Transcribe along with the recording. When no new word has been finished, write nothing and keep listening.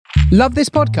Love this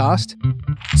podcast?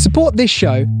 Support this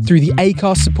show through the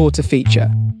Acast supporter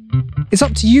feature. It's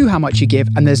up to you how much you give,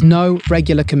 and there's no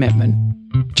regular commitment.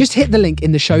 Just hit the link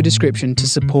in the show description to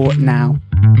support now.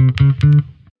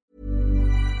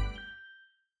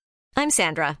 I'm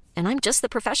Sandra, and I'm just the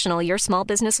professional your small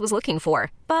business was looking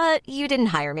for. But you didn't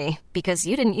hire me because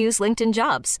you didn't use LinkedIn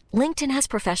Jobs. LinkedIn has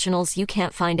professionals you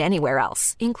can't find anywhere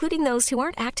else, including those who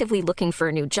aren't actively looking for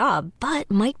a new job, but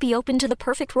might be open to the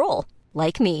perfect role,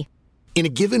 like me. In a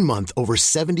given month, over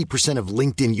 70% of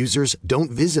LinkedIn users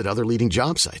don't visit other leading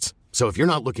job sites. So if you're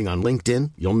not looking on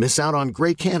LinkedIn, you'll miss out on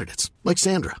great candidates like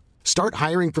Sandra. Start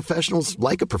hiring professionals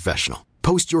like a professional.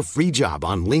 Post your free job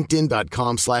on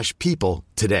linkedin.com/people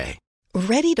today.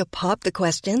 Ready to pop the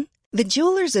question? The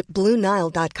jewelers at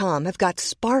BlueNile.com have got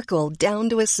sparkle down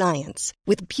to a science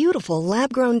with beautiful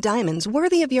lab-grown diamonds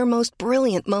worthy of your most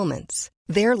brilliant moments.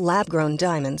 Their lab-grown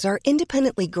diamonds are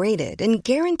independently graded and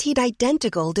guaranteed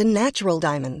identical to natural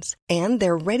diamonds, and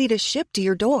they're ready to ship to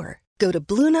your door. Go to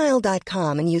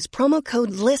BlueNile.com and use promo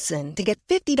code LISTEN to get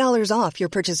 $50 off your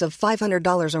purchase of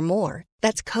 $500 or more.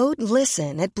 That's code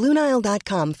LISTEN at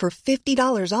BlueNile.com for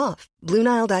 $50 off.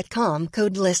 BlueNile.com,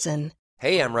 code LISTEN.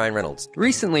 Hey, I'm Ryan Reynolds.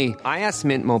 Recently, I asked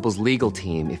Mint Mobile's legal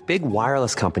team if big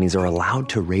wireless companies are allowed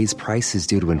to raise prices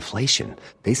due to inflation.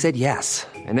 They said yes.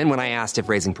 And then when I asked if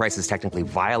raising prices technically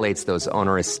violates those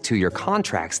onerous two-year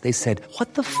contracts, they said,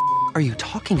 "What the f*** are you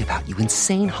talking about, you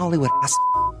insane Hollywood ass?"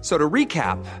 So to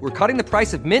recap, we're cutting the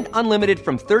price of Mint Unlimited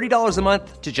from $30 a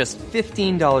month to just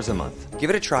 $15 a month. Give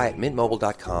it a try at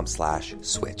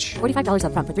mintmobile.com/switch. $45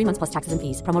 up front for 3 months plus taxes and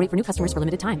fees. Promo rate for new customers for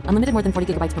limited time. Unlimited more than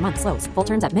 40 gigabytes per month. Slows full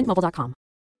terms at mintmobile.com.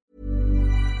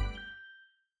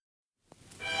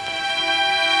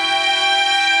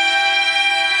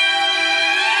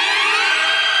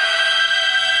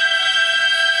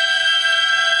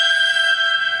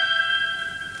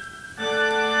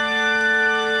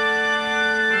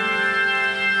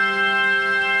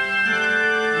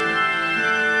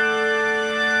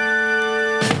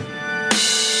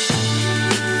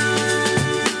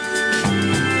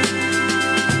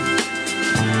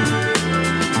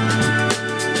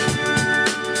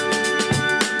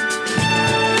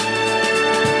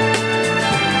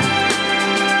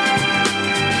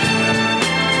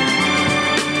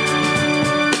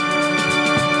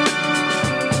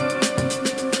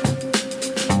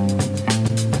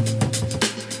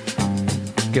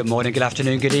 Good morning, good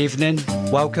afternoon, good evening.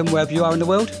 Welcome wherever you are in the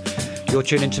world. You're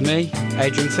tuning to me,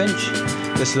 Adrian Finch.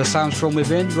 This is the Sounds From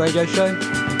Within radio show,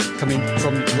 coming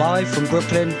from live from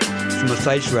Brooklyn, from the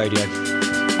Face Radio.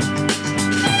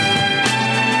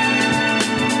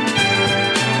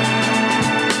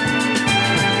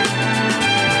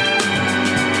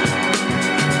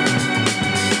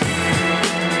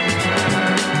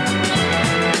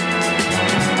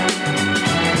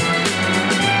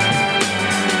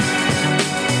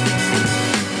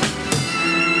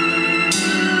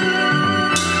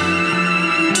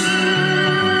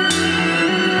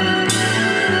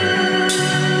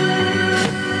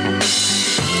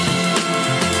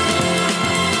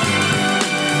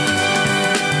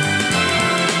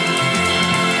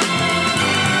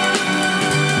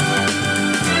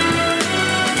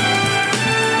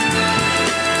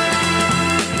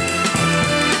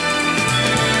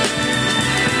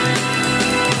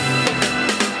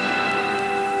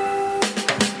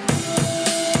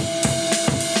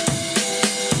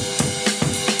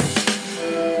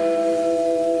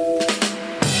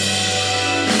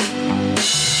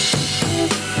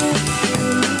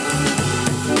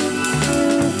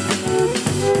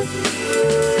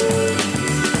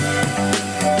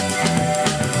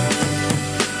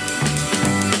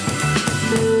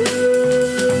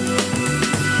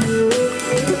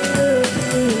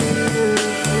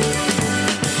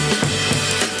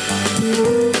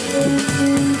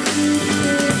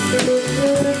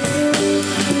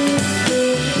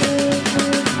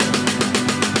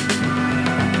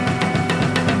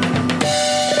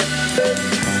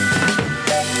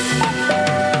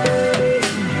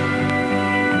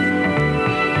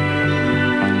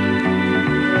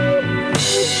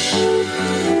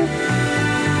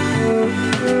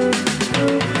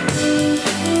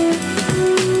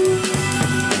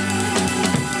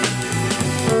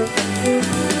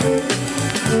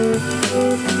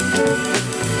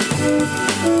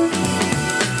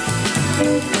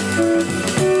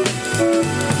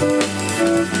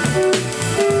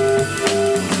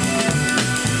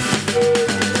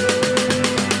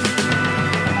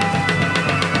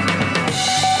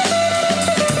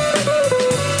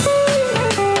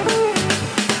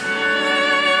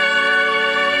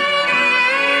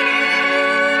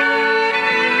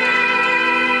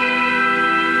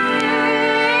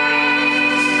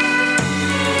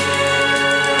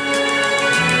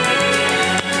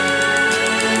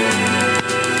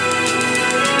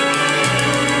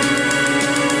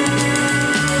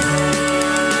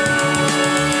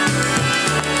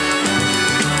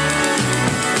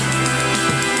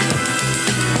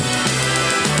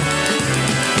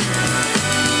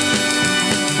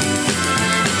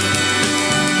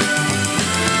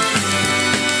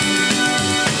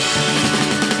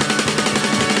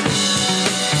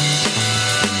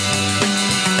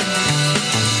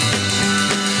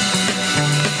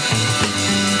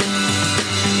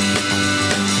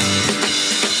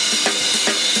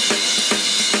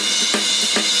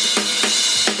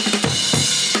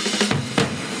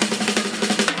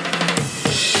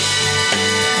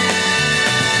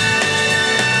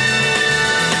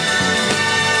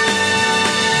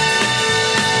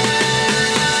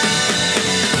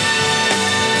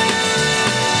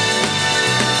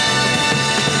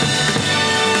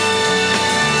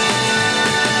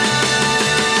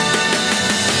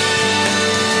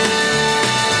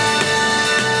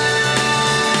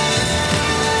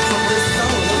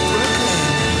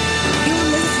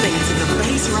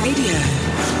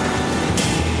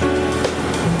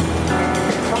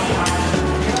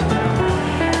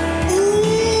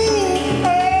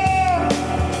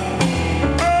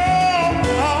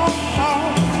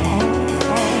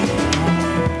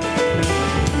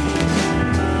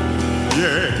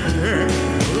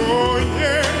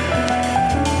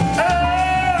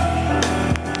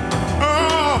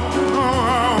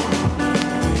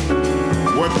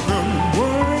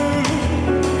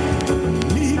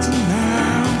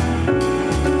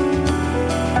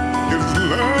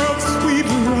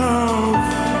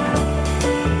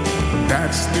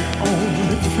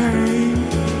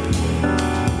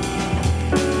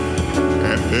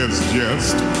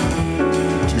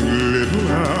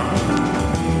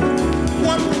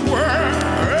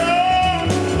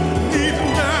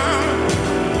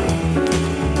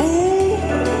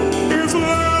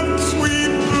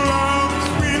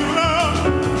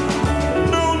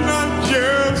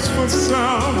 for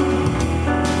some,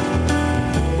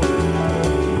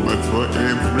 but for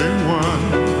everyone.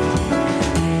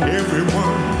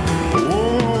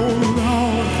 Oh,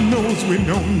 Lord knows we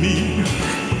don't need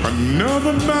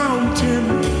another mountain.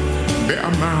 There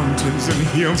are mountains and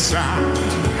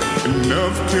hillsides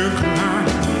enough to climb.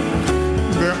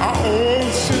 There are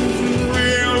oceans and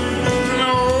rivers and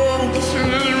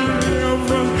oceans and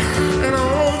rivers and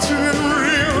oceans and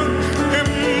rivers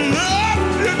enough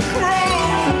to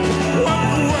cross. What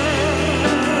the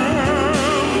world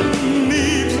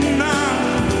needs now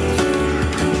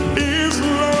is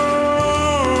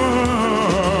love,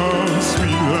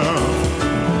 sweet love.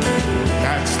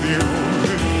 That's the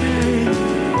only thing.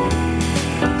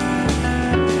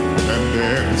 And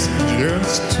there's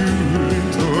just too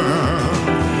little love.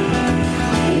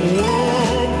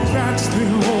 Whoa, that's the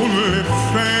only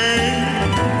thing.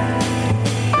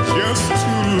 Just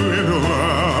too little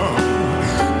love.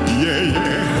 Yeah,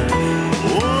 yeah.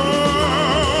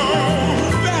 Whoa,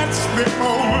 that's the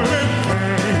only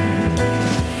thing.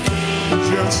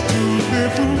 Just too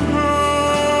little love.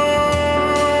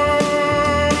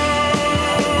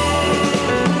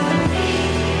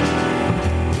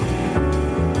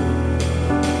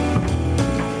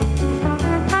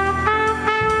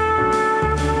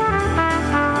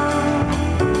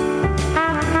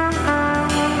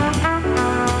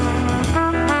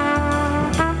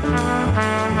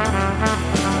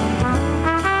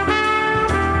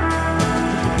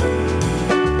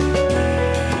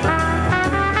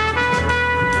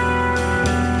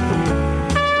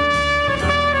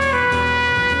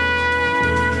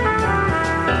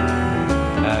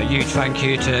 Huge thank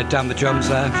you to Dan the Drums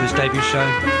there for his debut show.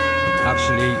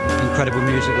 Absolutely incredible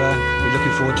music there. We're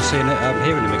looking forward to seeing it,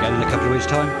 hearing him again in a couple of weeks'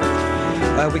 time.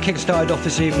 We kick-started off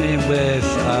this evening with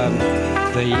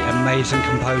the amazing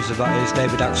composer that is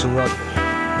David Axelrod.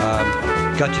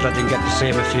 Gutted I didn't get to see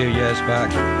him a few years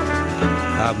back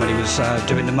when he was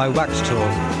doing the Mo Wax tour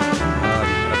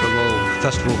at the Royal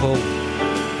Festival Hall.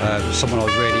 Someone I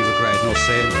really regretted not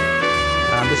seeing.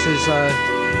 And this is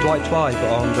Dwight Twy,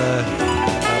 but on the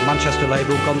Manchester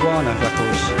label Gondwana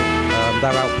Records.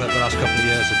 Their output the last couple of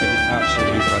years have been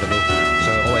absolutely incredible.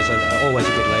 So always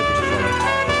a good label to follow.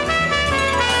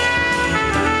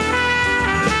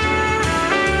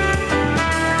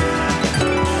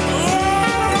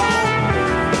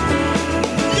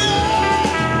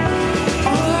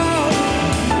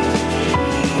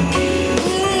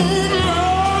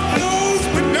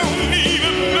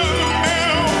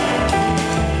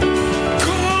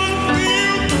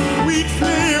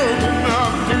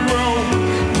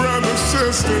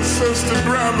 Sister,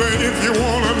 brother, if you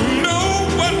wanna know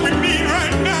what we need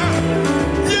right now,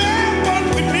 yeah, what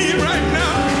we need right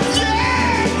now,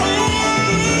 yeah, oh,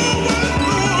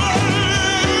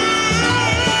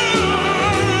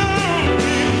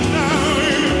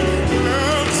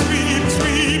 love, sweet,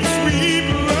 sweet, sweet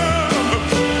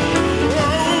love,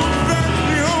 oh, that's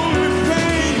the only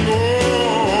thing, oh,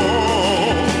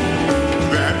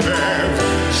 that there's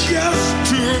just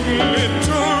too little.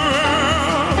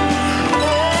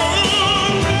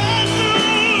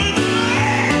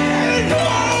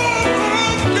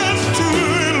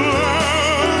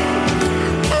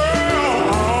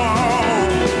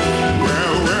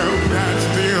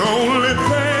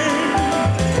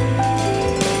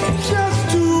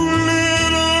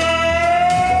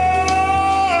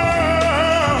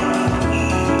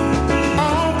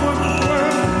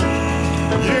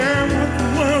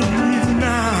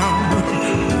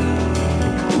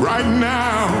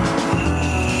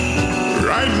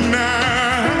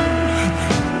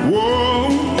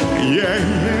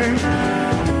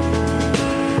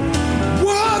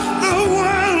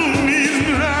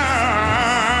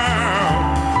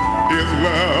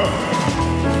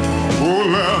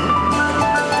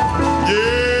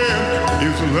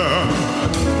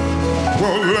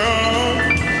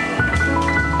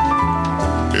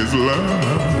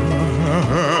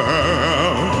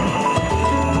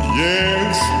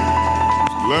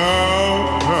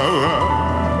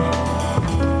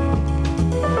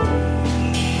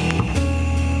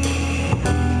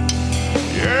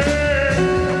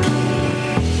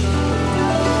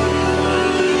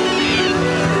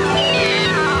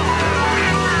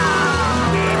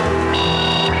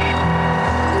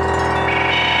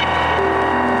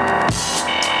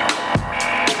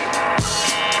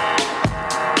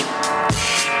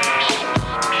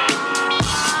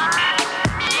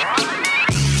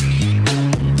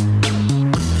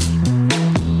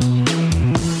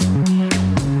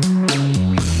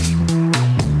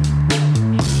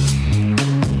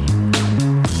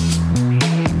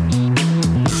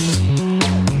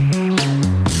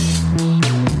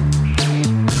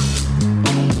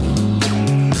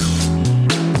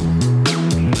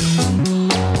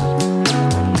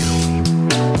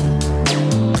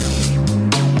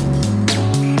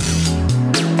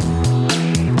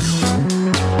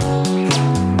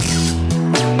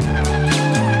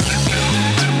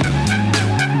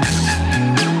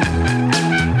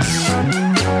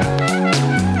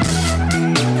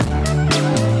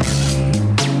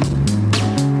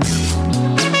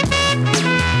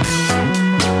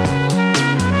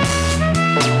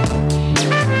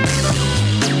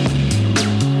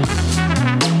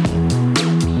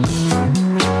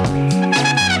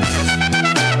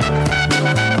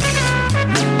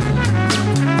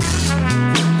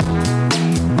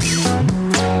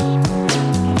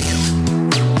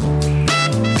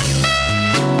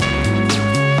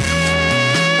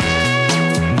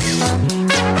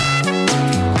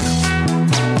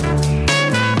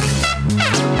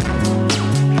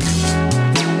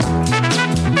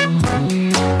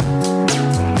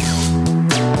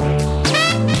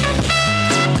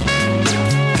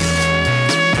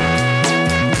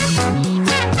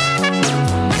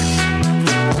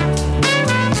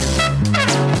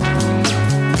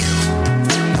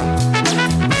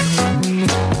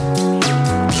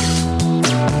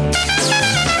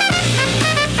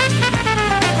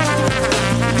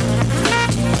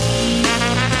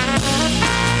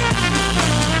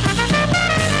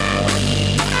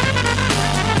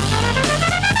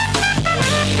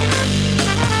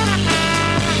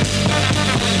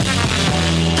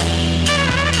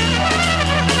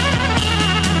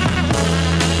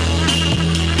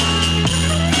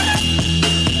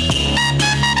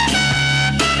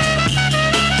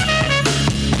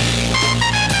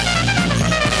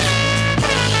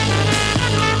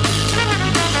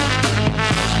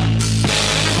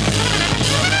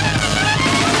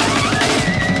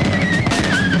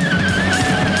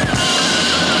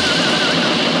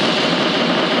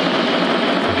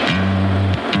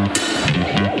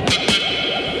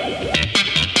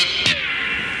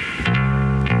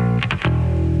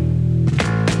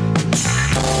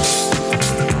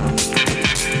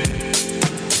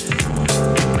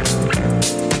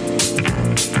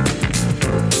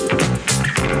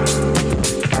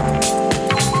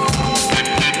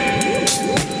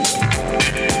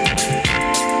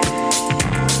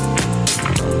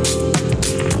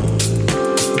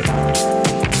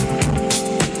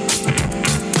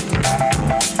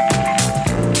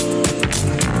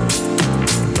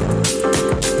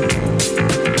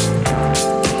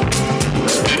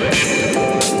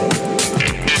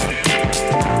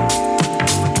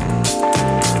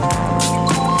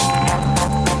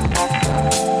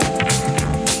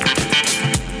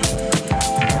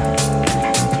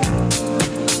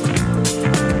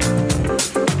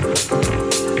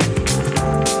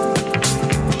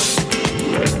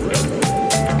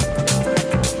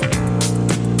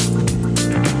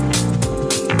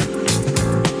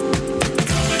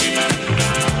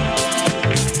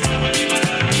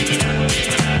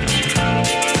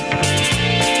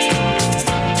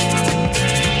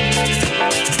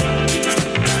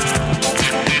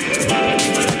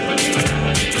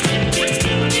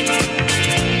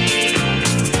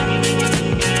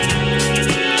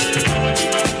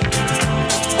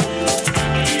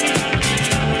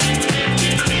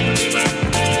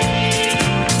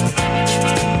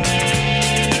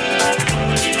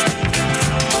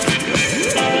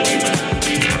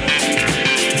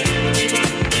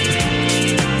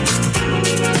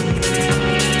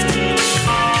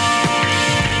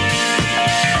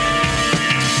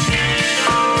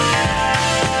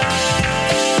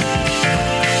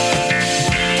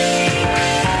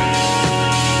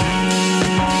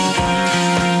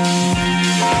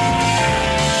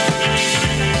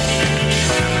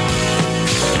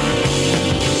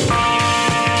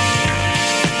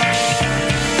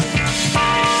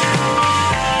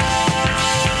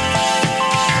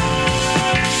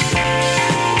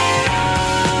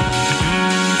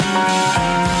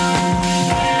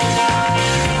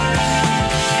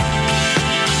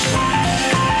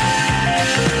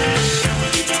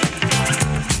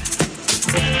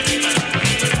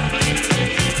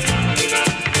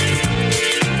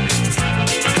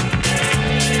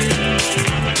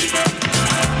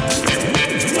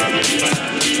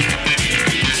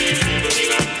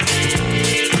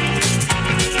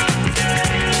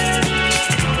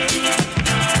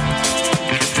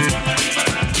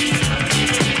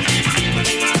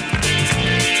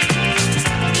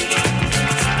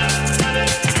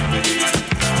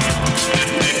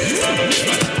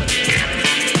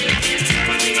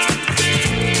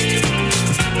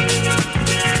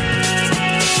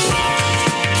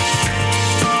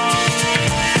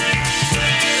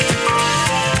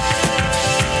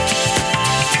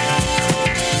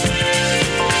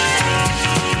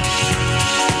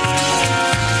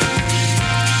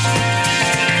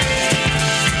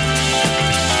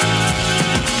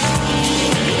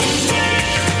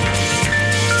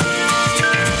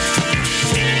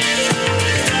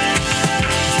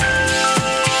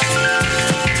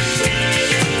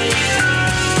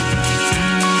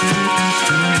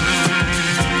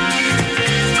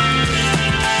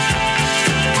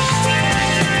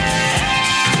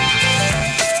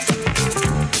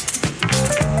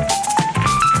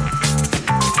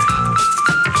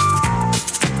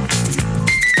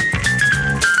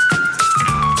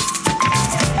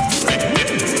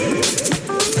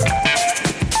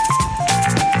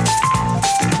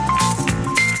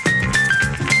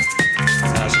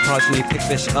 recently picked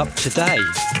this up today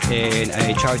in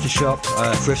a charity shop,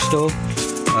 thrift store,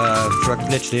 for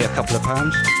literally a couple of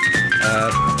pounds.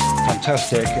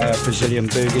 Fantastic Brazilian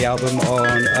boogie album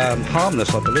on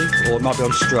Harmless, I believe, or it might be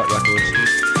on Strut Records.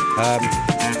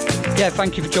 Yeah,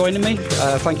 thank you for joining me.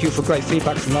 Thank you for great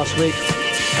feedback from last week.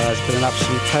 It's been an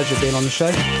absolute pleasure being on the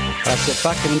show. Sit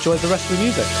back and enjoy the rest of the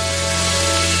music.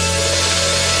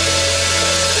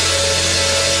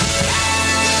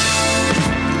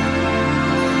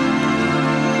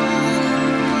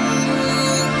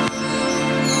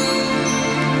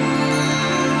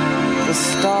 The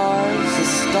stars, the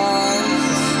stars,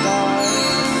 the stars,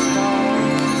 the stars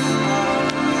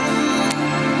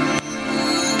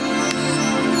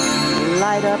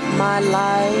light up my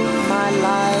life, my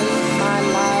life, my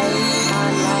life,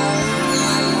 my life, my life.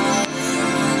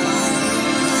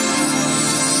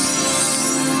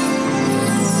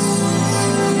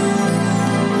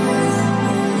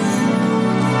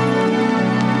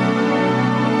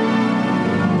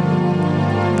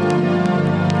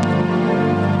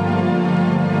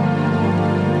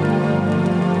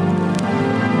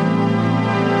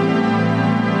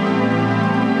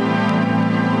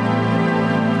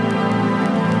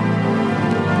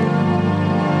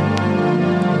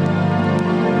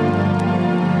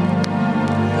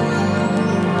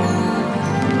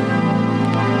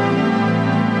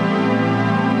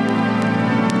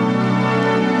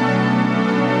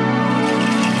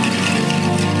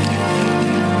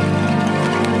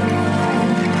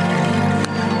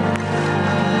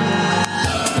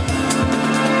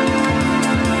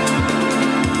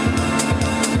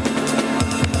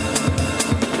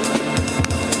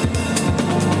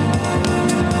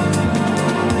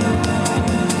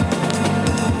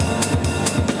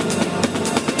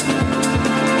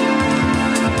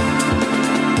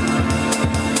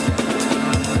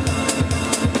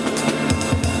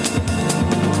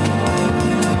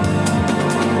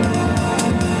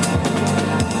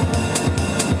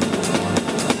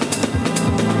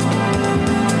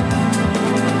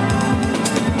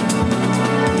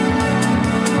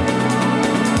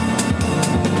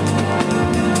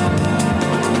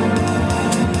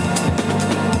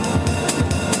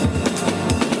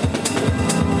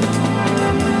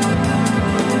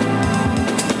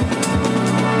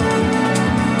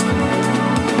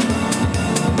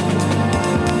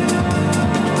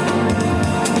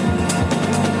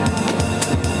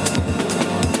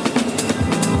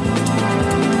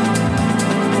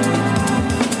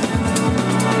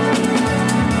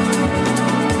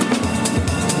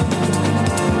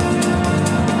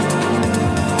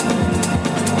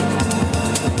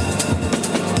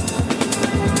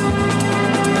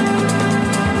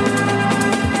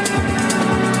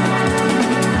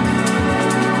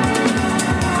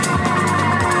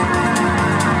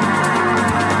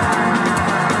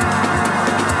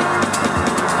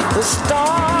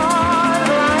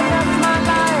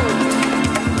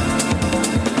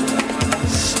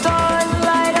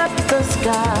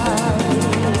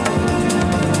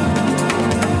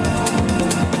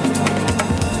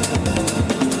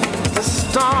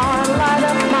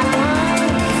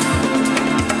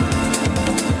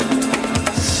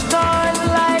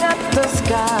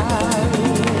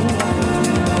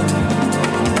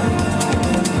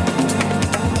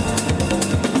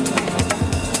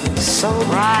 So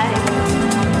bright,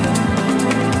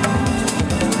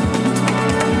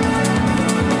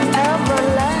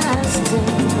 everlasting,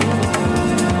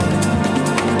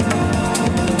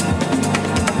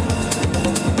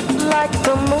 like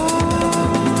the moon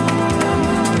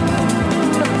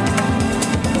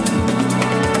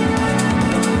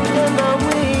in the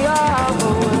wee of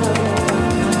a world.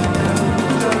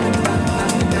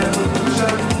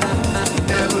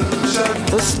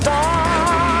 The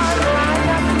stars light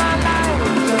up my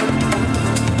life.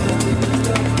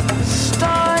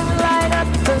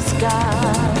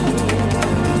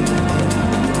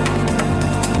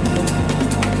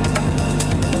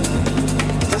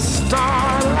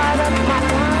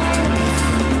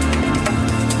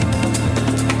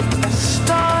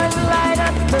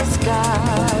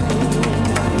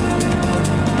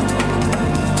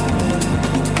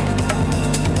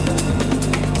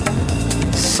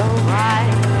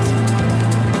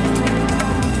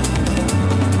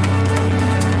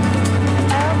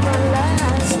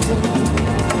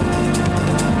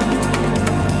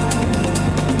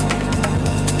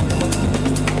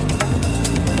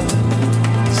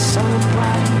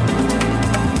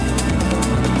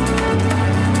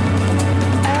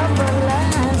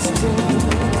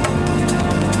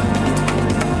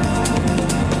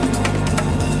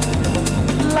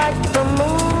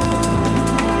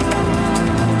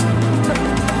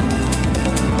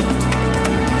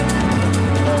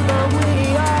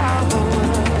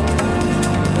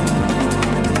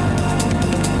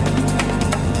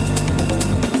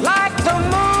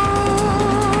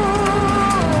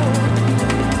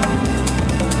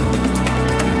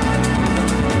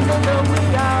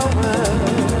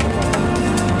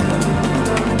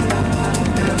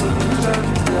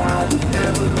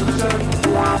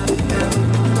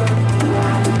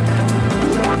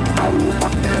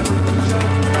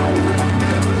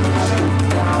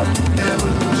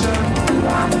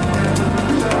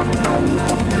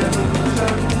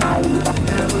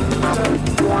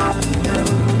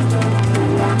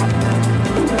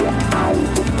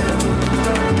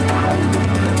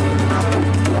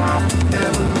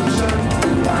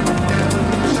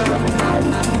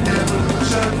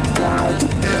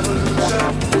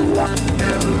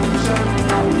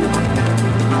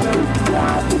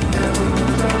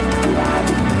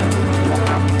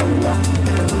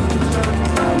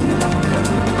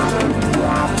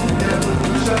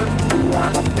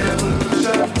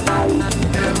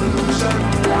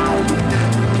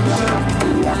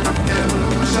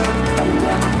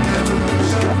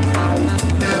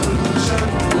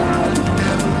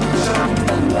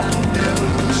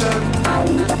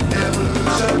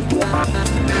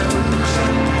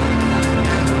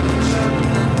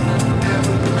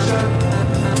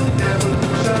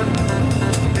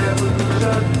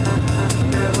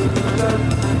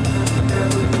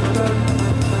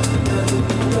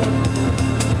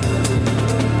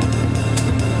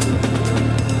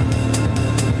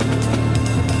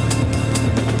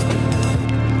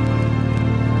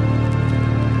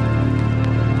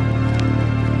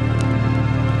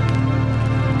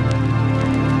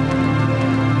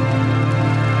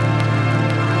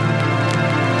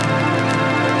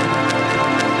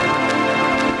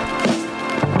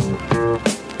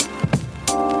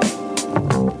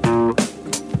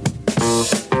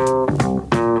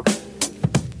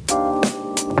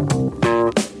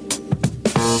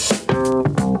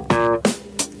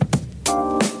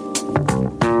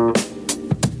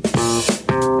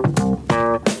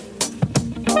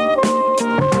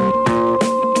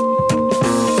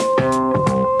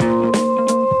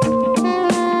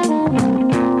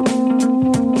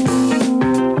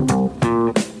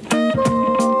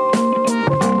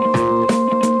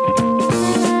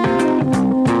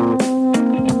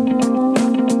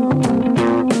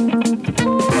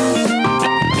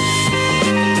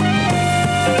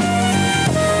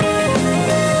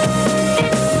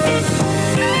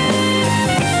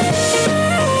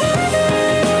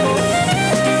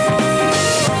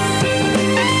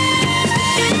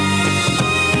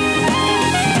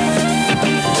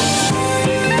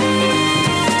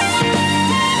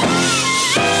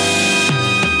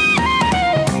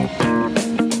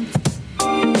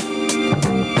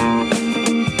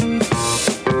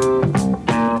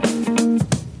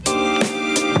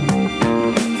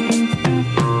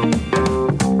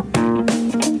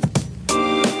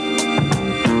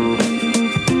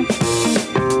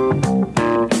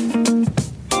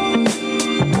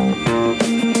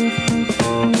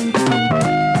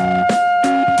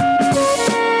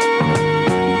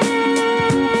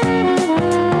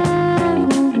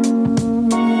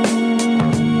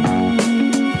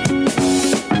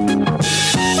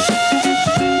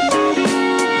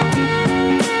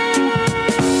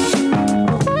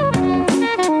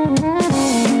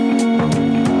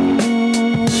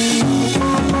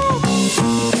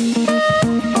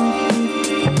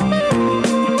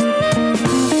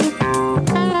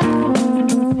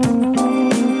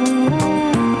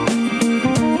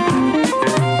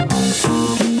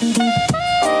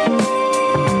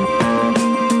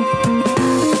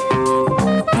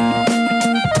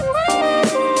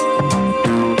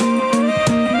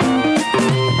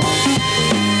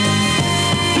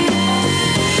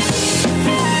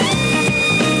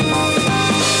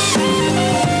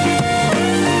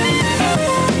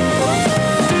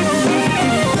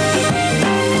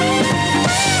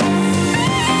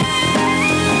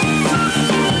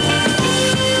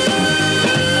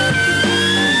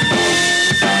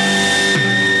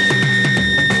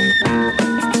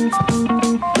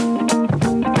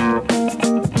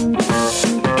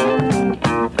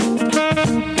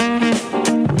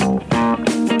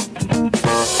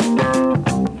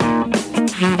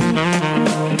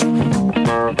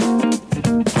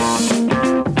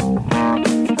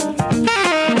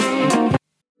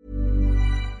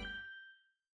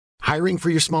 Hiring for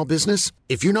your small business?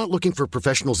 If you're not looking for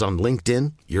professionals on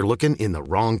LinkedIn, you're looking in the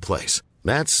wrong place.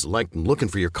 That's like looking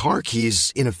for your car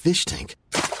keys in a fish tank.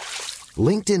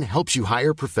 LinkedIn helps you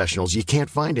hire professionals you can't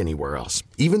find anywhere else,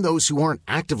 even those who aren't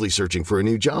actively searching for a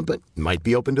new job but might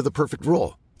be open to the perfect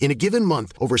role. In a given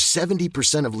month, over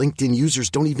 70% of LinkedIn users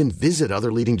don't even visit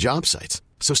other leading job sites.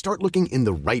 So start looking in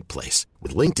the right place.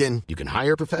 With LinkedIn, you can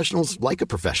hire professionals like a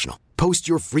professional. Post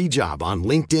your free job on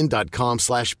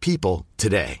linkedin.com/people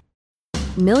today.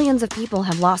 Millions of people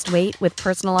have lost weight with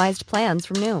personalized plans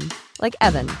from Noom. Like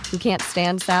Evan, who can't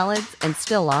stand salads and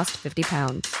still lost 50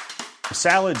 pounds.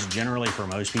 Salads generally for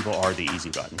most people are the easy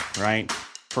button, right?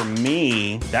 For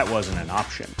me, that wasn't an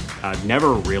option. I never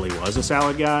really was a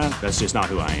salad guy. That's just not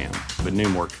who I am. But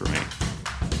Noom worked for me.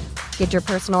 Get your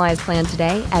personalized plan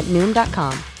today at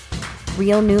Noom.com.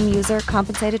 Real Noom user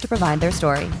compensated to provide their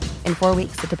story. In 4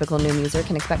 weeks, the typical Noom user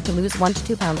can expect to lose 1 to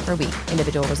 2 pounds per week.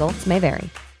 Individual results may vary.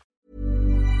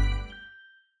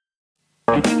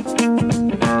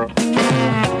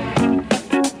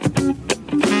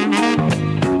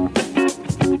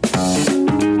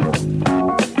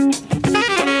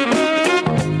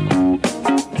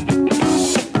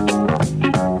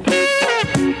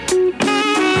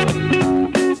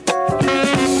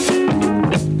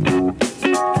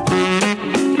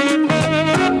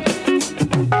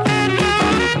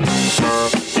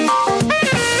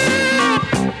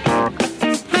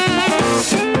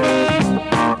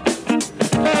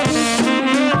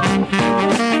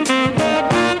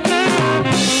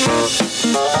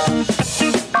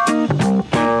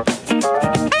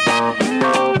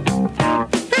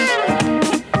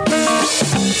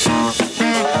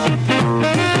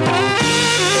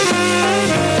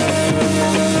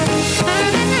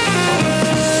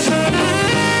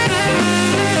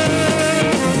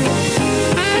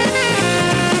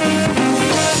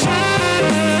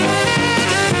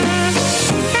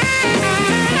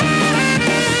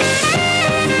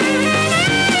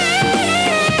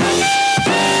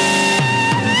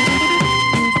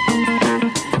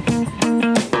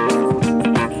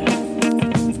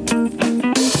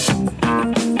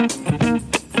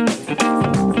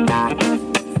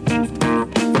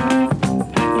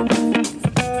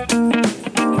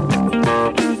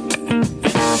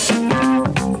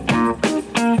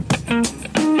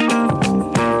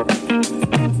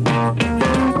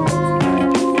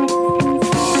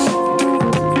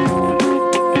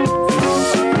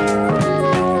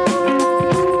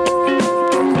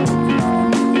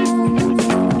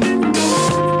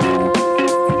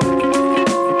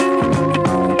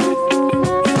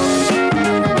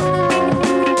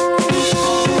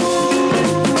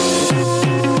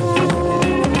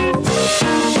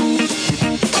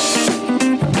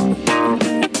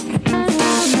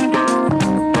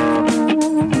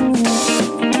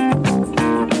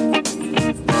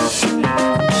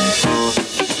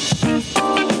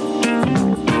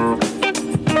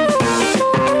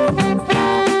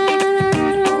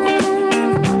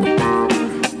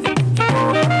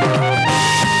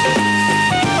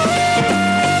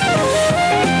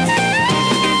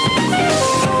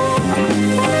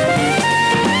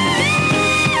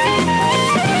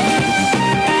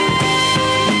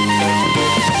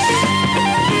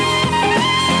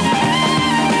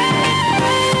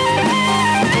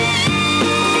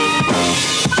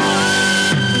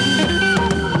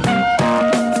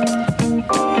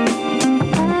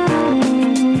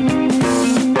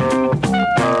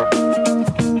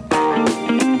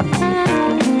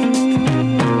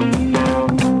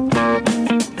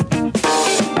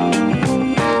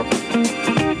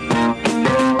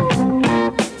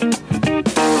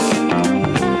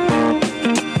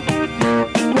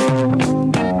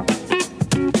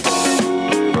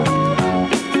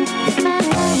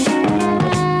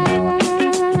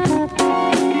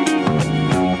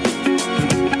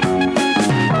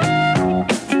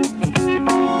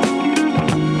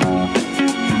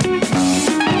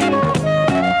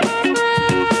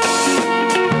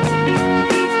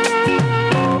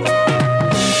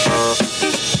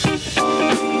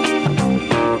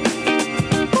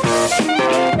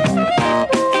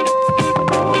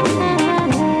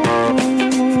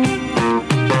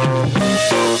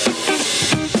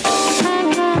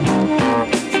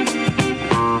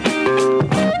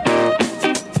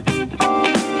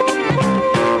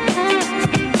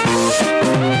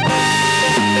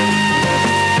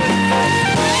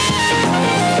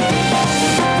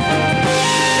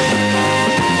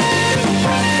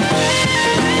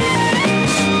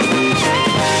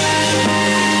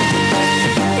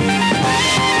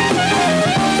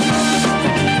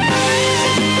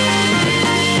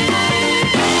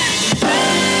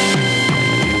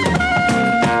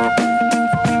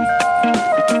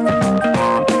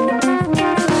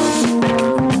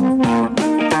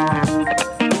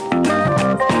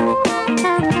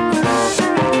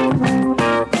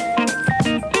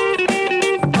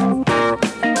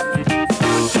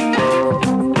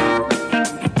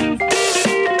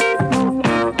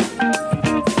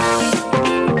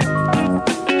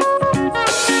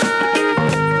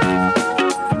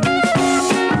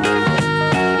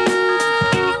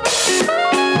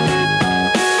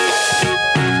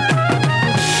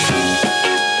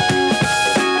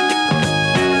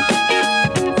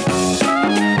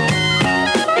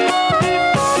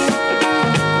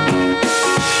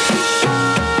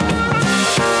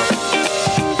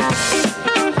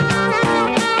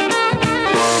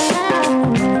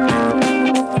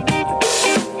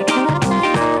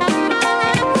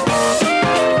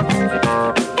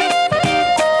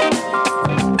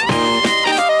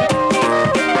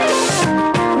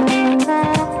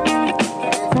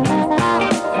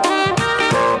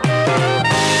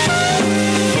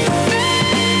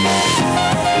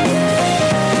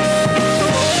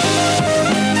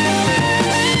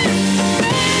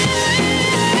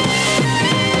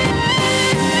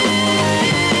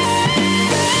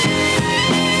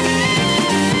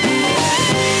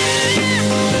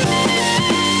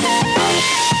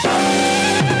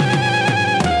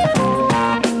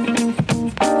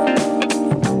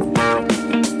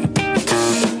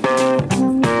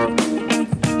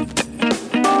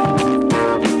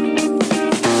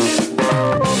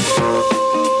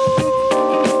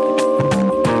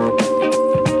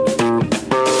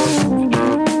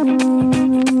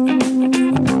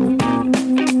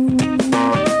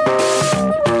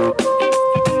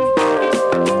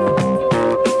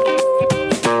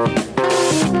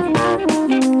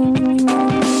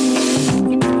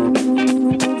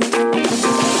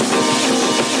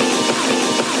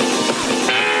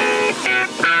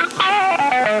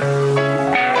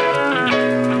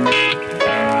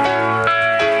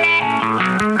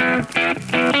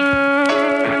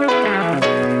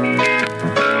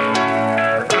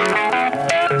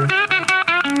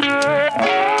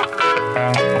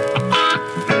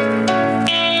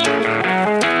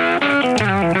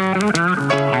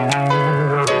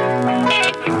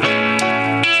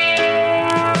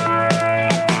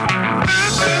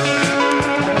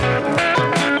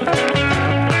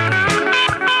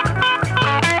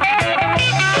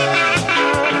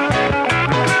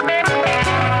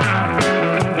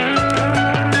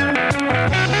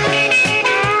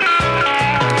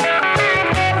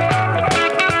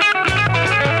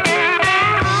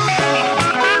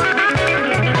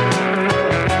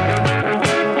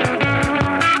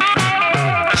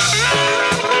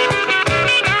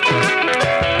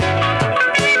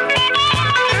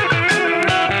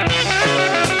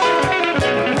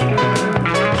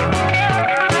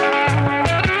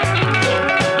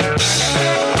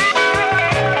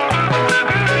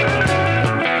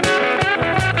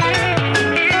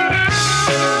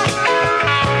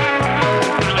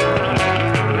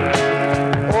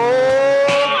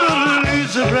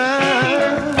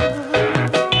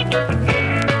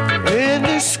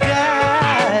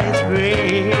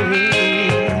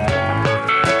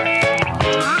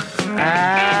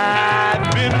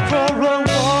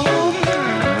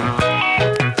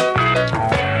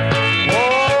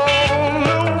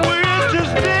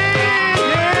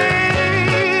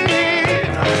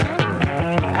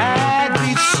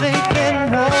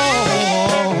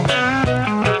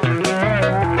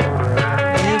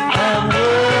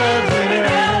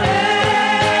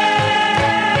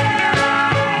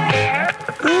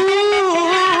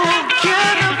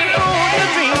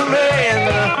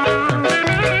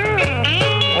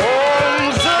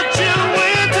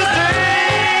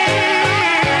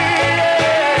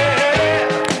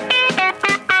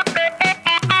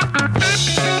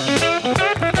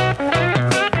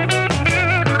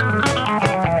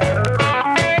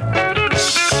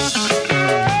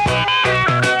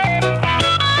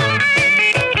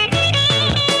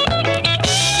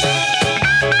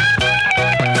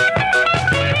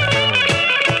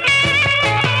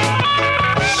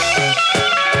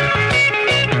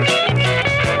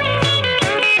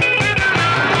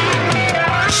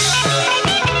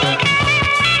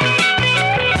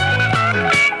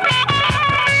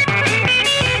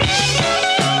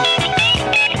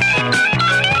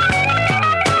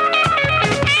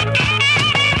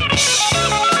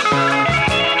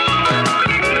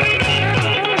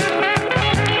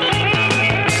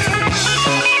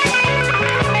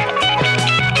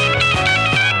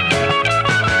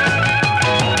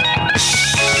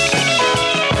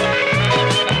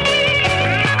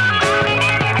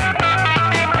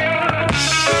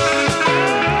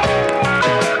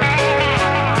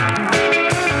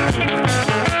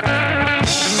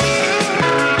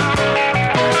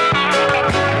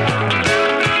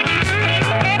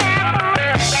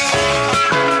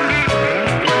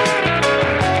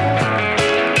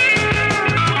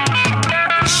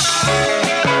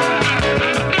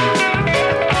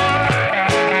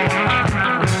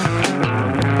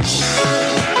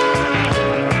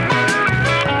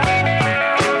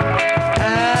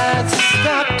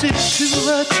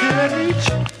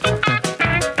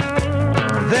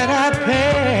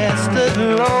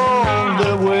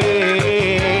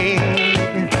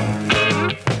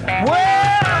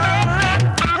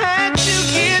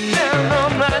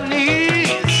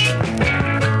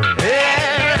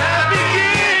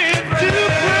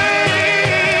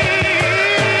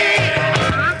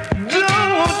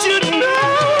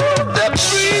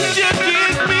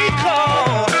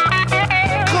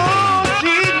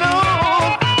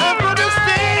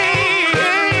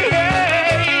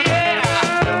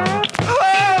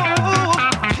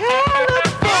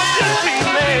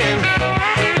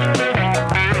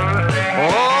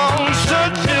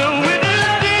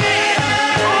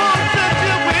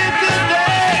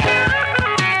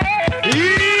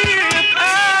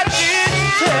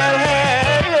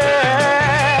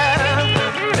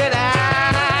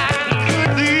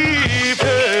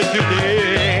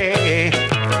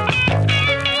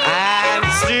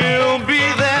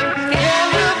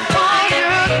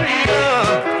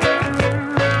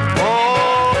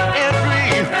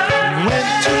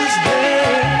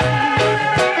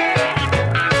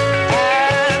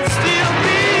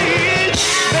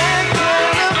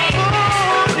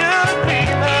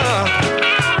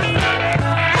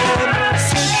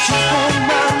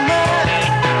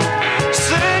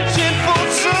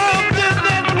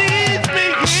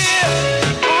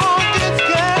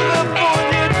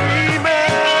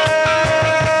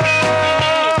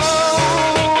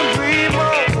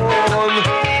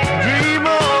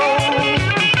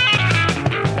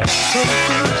 This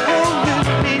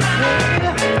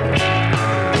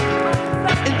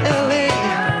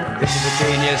is a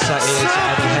genius, that is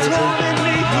Adam Hazel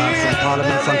from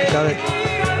Parliament, Funkadelic.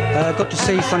 Got to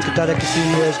see Funkadelic a few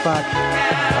years back,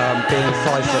 being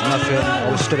 5 foot nothing. I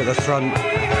was stood at the front,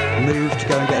 moved to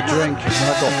go and get a drink, and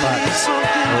I got back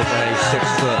with a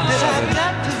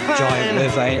 6'7" giant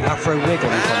with an afro wig on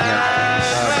in front of me.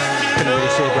 Couldn't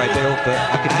really see a great deal, but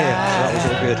I could hear, so that was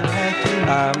all good.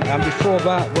 And before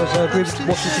that was Bruce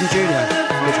Washington Jr.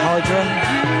 with Hydra.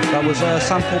 That was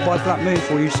sampled by Black Moon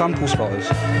for you sample spotters.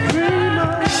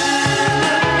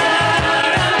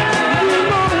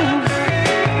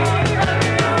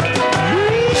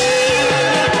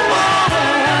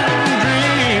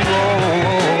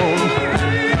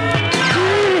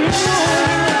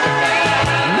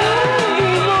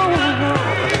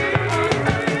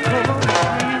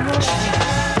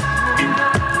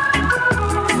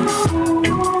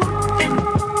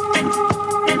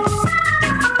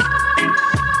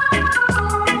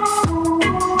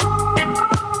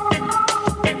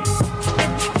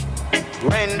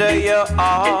 Your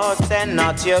art and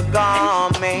not your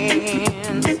garments.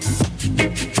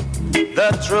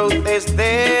 The truth is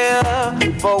there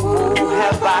for who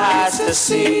have eyes to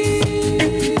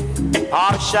see.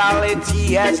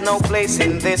 Partiality has no place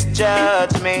in this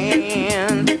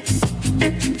judgment.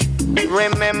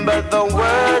 Remember the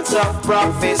words of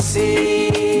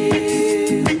prophecy.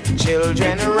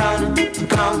 Children run,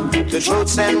 come to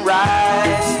truths and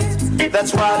rights.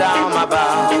 That's what I'm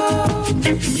about.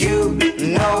 You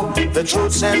know the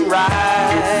truths and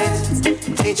rights.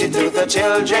 Teach it to the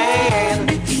children.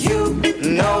 You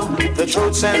know the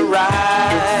truths and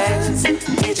rights.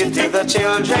 Teach it to the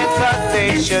children, cause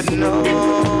they should know.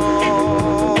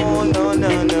 No,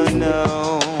 no, no,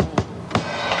 no.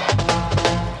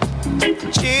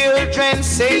 Children,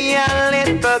 say a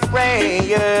little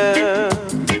prayer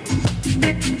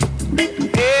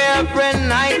every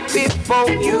night before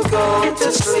you go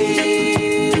to sleep.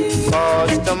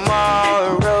 Cause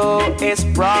tomorrow is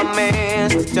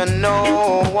promised to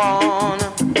no one.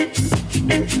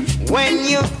 When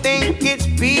you think it's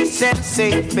peace and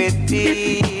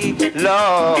safety,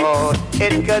 Lord,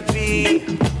 it could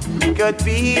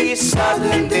be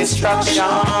sudden destruction.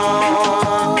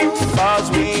 Cause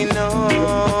we know,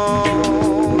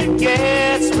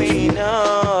 yes we know.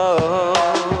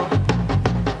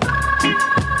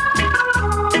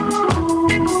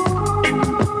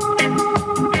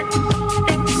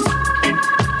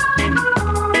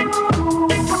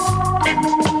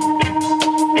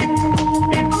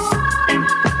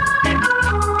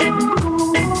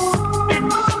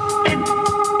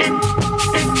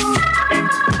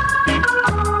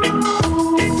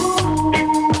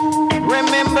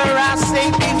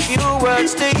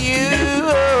 Words to you.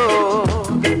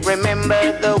 Remember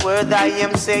the word I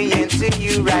am saying to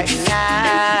you right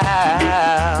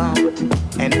now.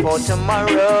 And for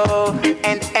tomorrow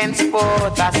and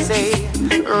henceforth I say,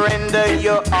 render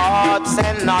your hearts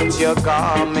and not your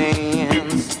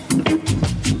garments.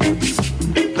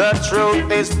 The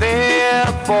truth is there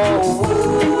for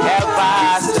who have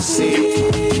eyes to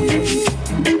see.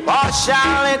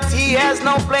 Partiality has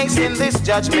no place in this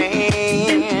judgment.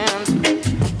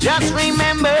 Just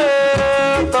remember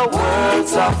the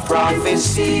words of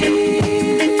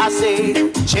prophecy. I say,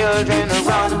 children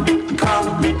run,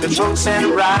 come to truths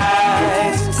and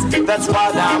rights. That's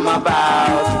what I'm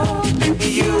about.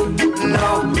 You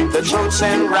know the truths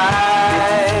and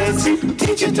rights.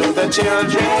 Teach it to the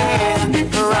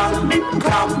children. Run,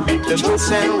 come to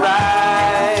truths and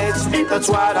rights. That's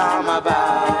what I'm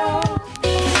about.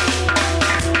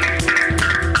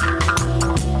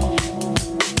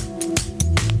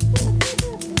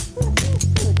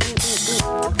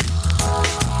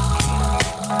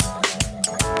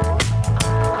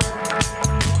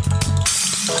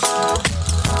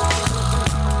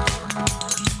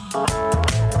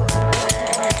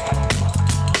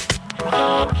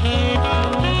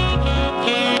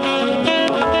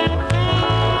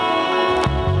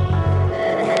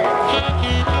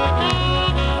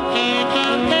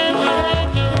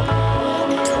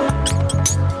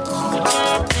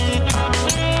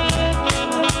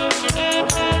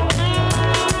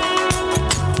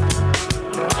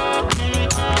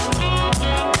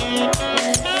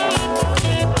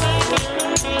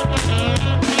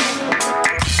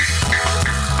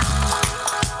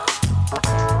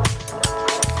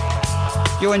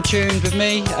 You're in tune with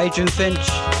me, Adrian Finch.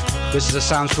 This is a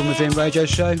Sounds From Within radio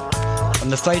show on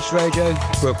the Face Radio,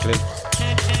 Brooklyn.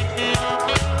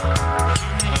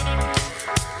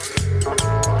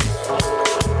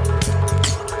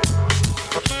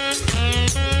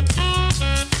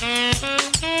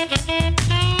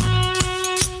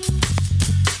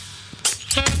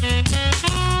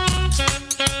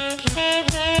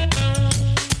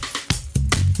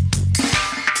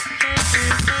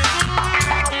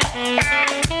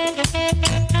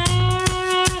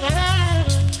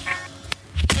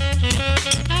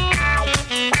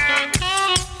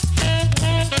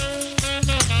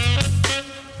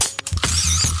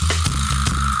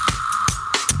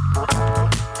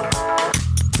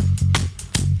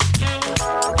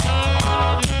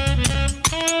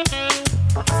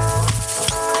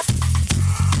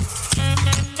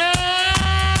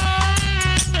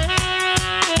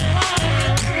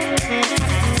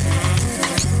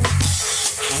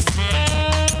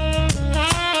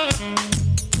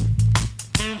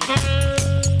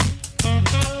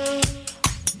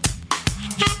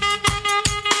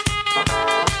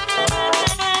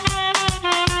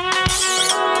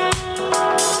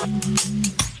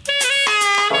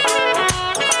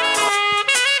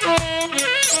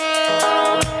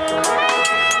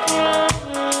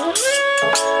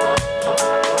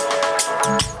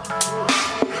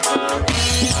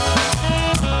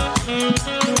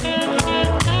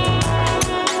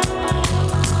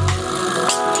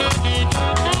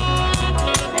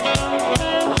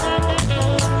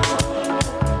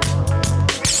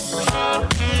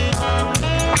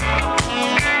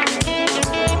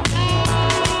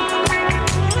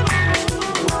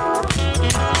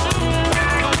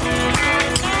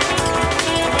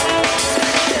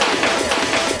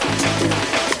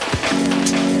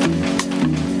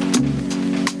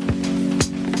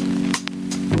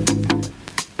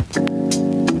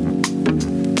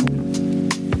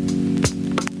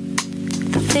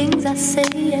 things I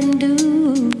say and do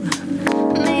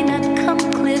may not come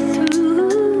clear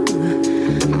through.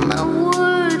 My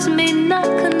words may not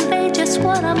convey just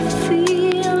what I'm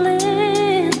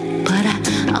feeling, but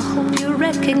I hope you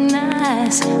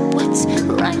recognize what's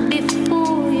right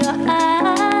before your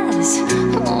eyes.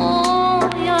 Oh,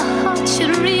 your heart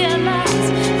should realize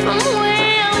from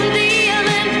where I'm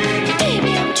dealing.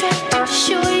 Baby, I'm trying to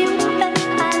show you that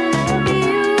I love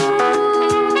you.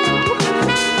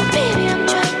 Baby, I'm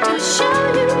trying to show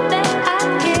you that I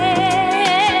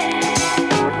care.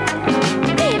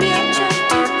 Baby, I'm trying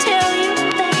to tell you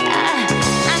that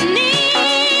I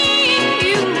need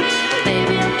you.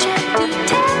 Baby, I'm trying to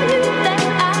tell you that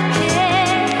I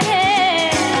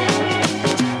care.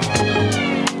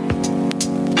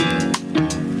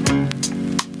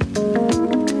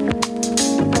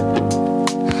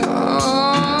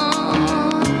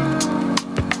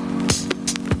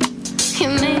 You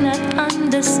may not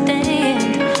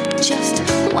understand just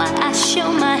why I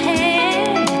show my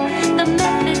hand, the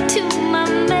method to my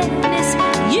madness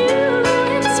you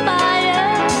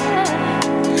inspire.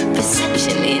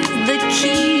 Perception is the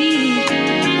key.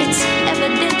 It's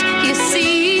evident, you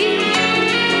see.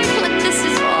 What this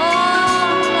is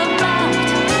all about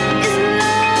is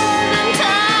love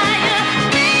entire.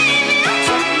 Baby, I'm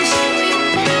trying to show you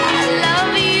that I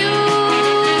love you.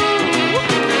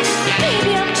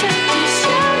 Baby, I'm trying to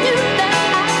show you that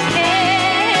I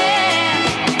care.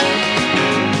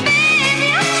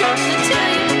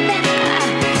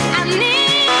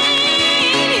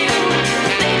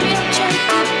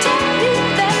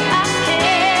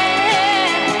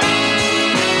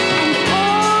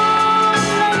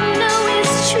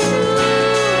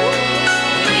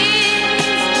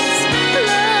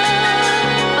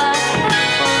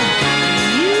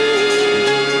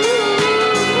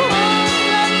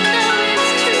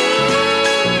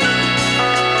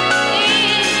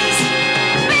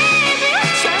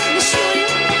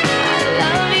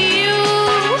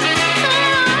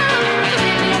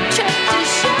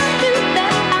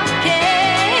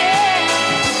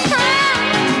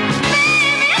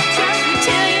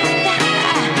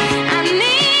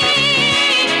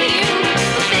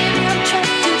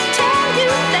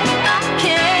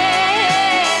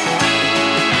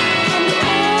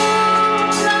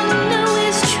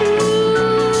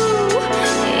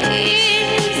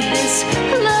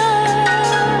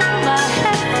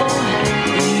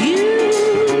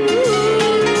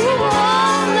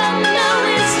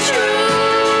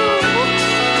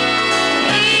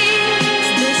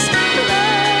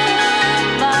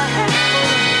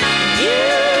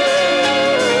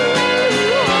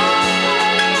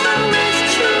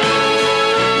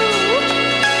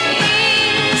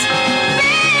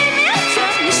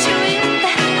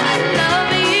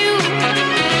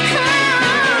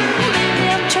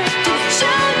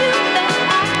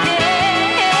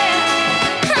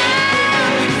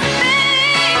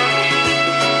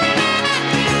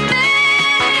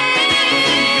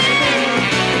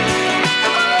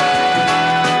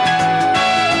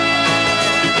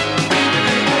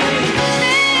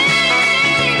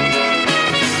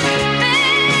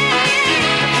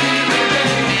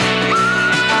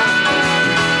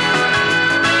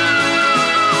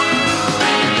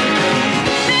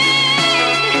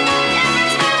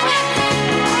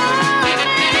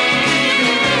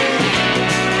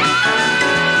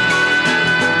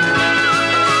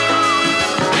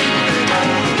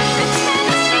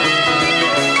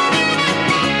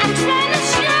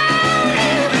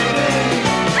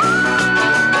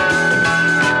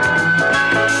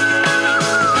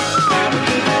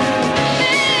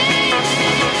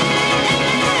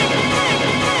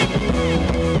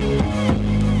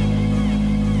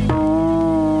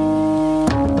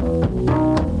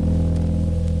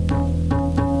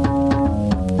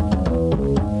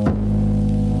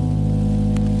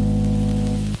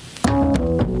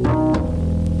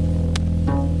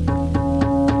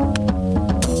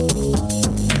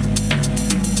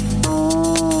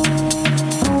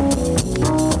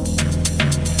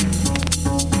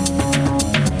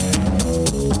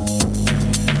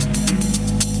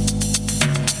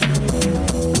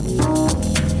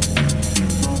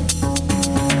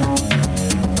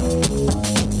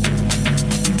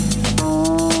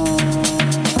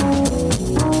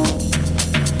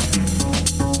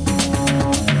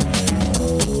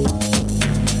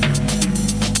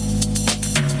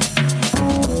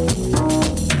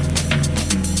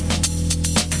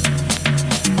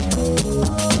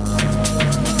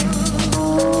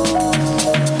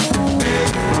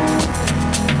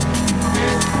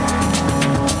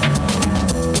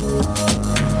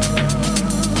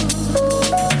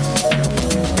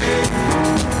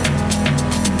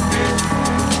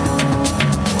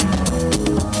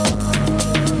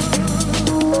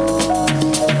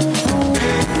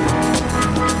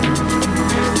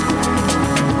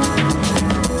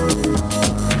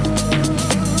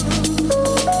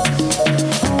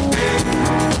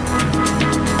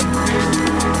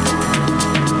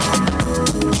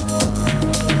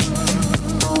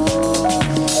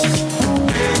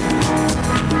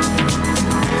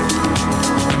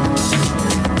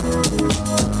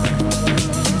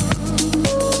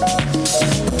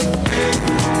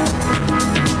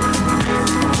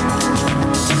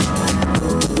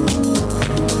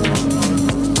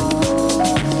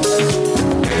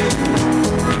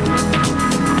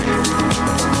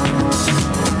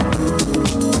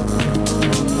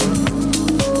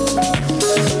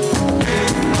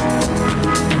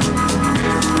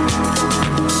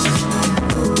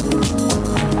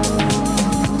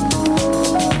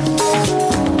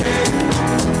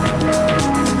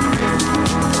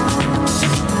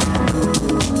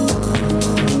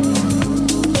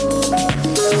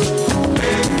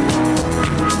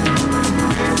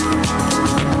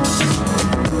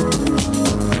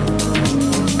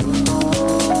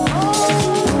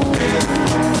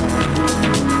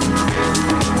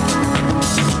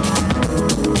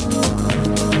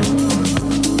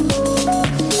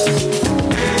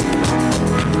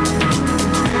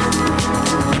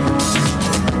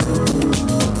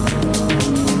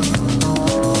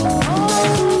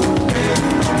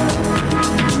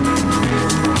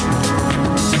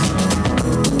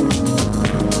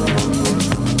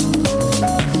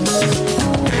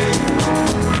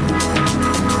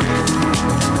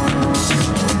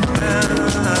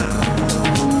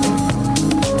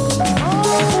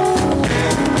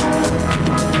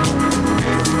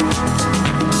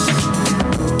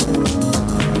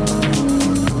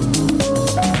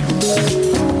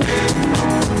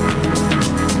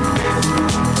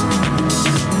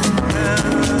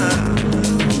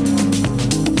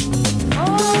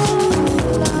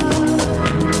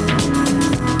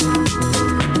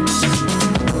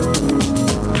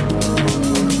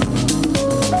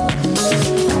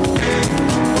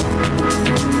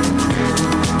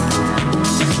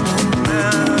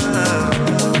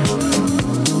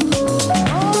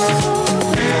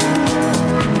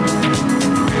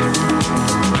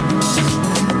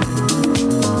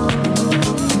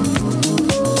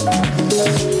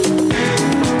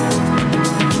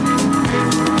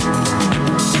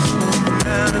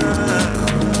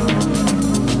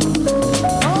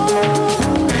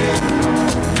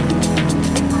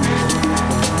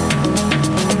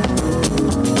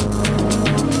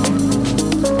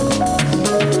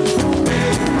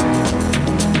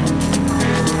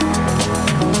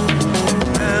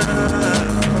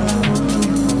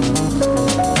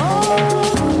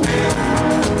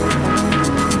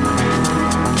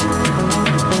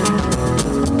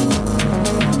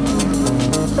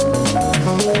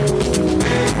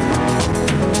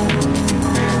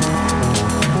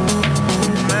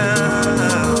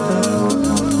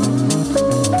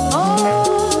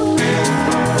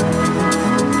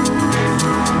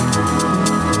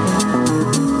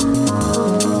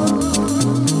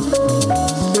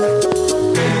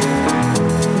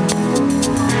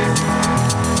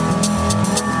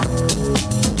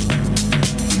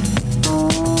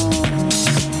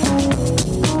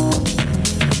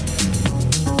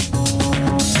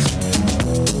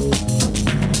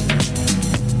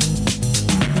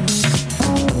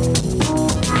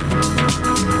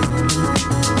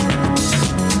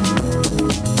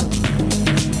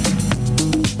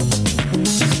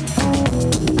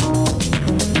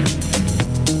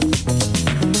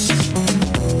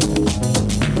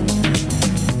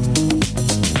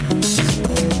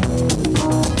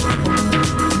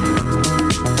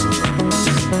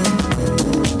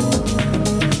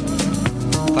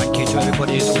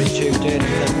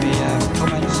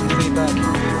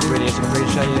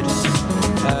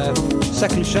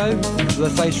 show, The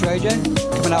Face Radio,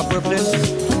 coming out of Brooklyn. So,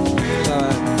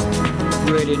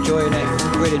 really enjoying it,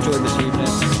 really enjoying this evening.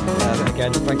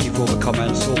 Again, thank you for all the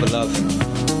comments, all the love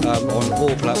on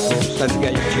all platforms. Don't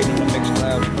forget you can tune in on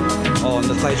Mixcloud, on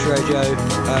the Face Radio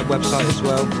website as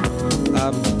well.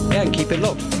 Yeah, and keep it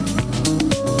locked.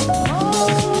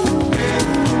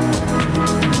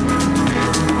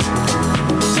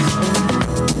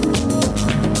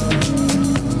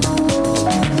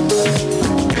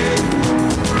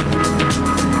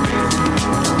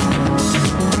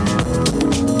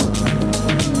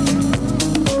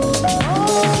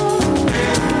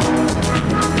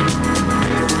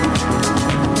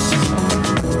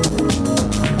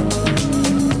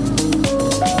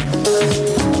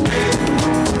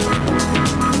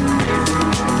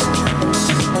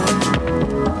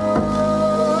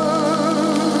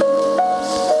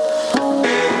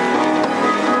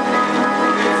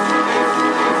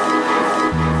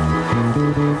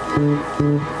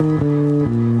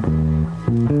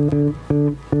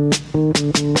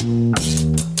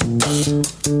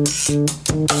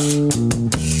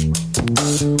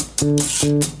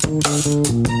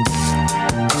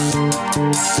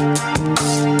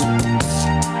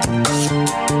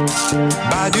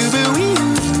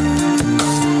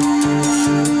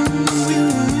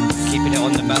 Keeping it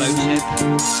on the mellow tip.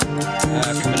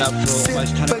 Coming up for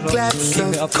almost 10 o'clock. Keep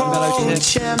it up on the mellow tip.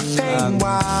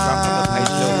 Wrap up the pace a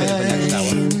little bit for the next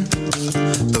hour.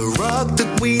 The rug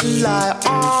that we lie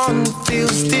on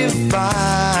feels divine,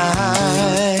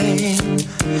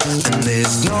 and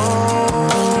there's no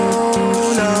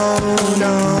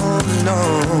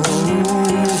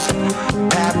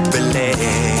happily,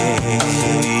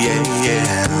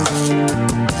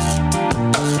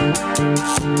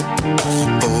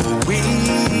 for we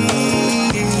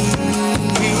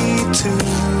two.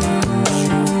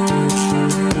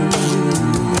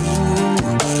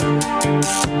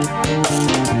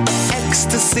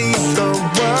 Ecstasy, the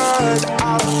word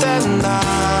of the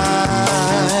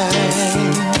night,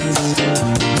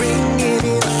 ringing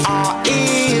in our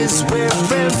ears, we're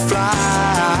in flight,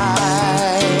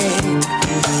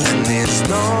 and there's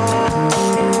no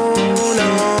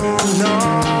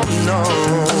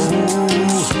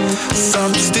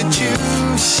substitution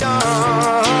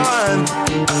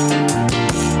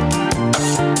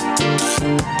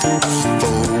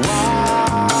for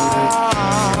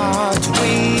what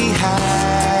we have.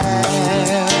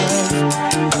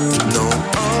 No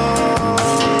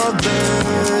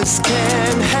others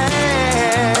can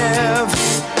have.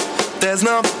 There's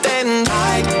nothing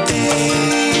like this.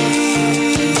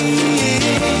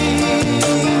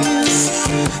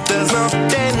 There's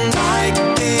nothing like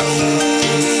this.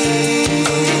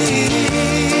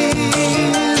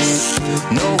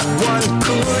 No one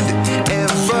could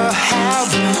ever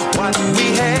have what we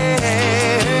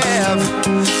have.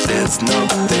 There's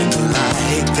nothing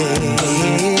like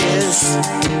this.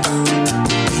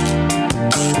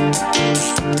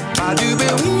 I do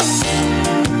believe.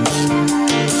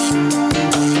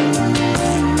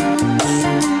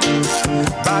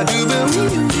 I do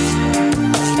believe.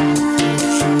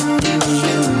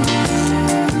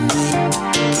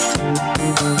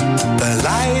 The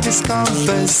lightest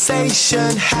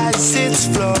conversation has its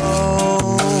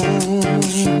flow.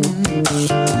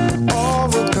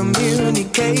 Oral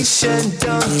communication,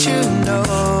 don't you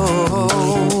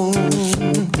know?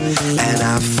 And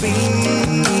I feel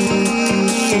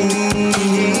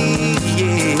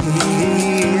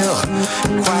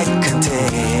quite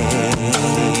content.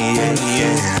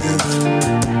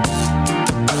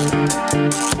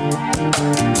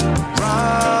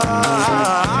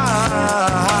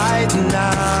 Right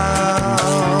now,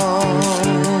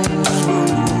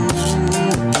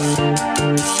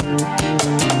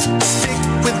 stick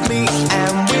with me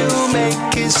and we'll make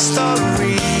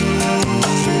history.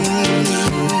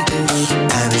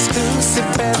 An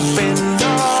exclusive every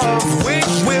love we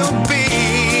will be.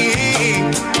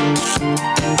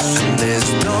 And there's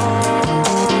no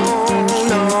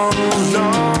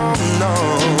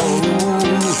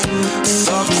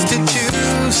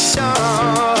substitution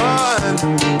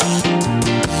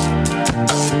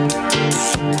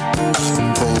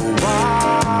for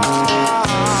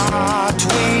what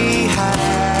we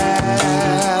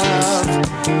have.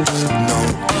 No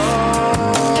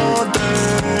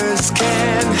others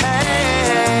can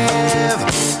have.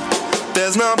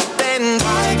 There's nothing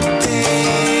like this.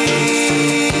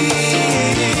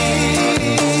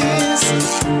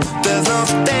 There's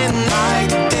nothing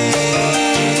like this.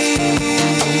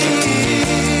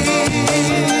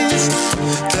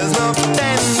 There's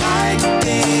nothing like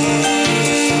this.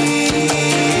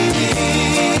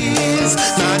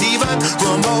 Not even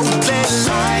remotely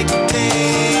like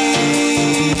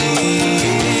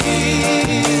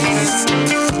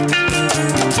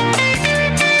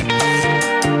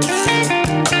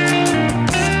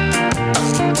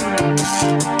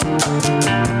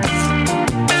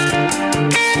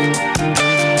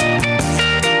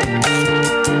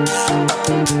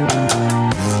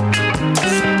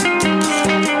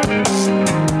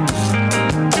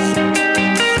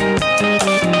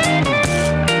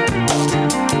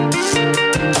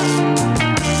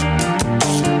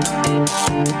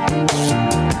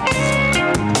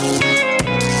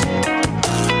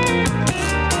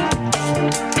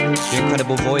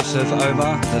of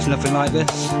Omar, There's Nothing Like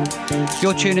This.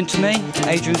 You're tuning to me,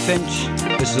 Adrian Finch.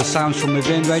 This is the Sounds From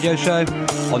Within radio show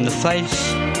on The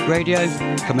Face Radio,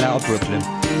 coming out of Brooklyn.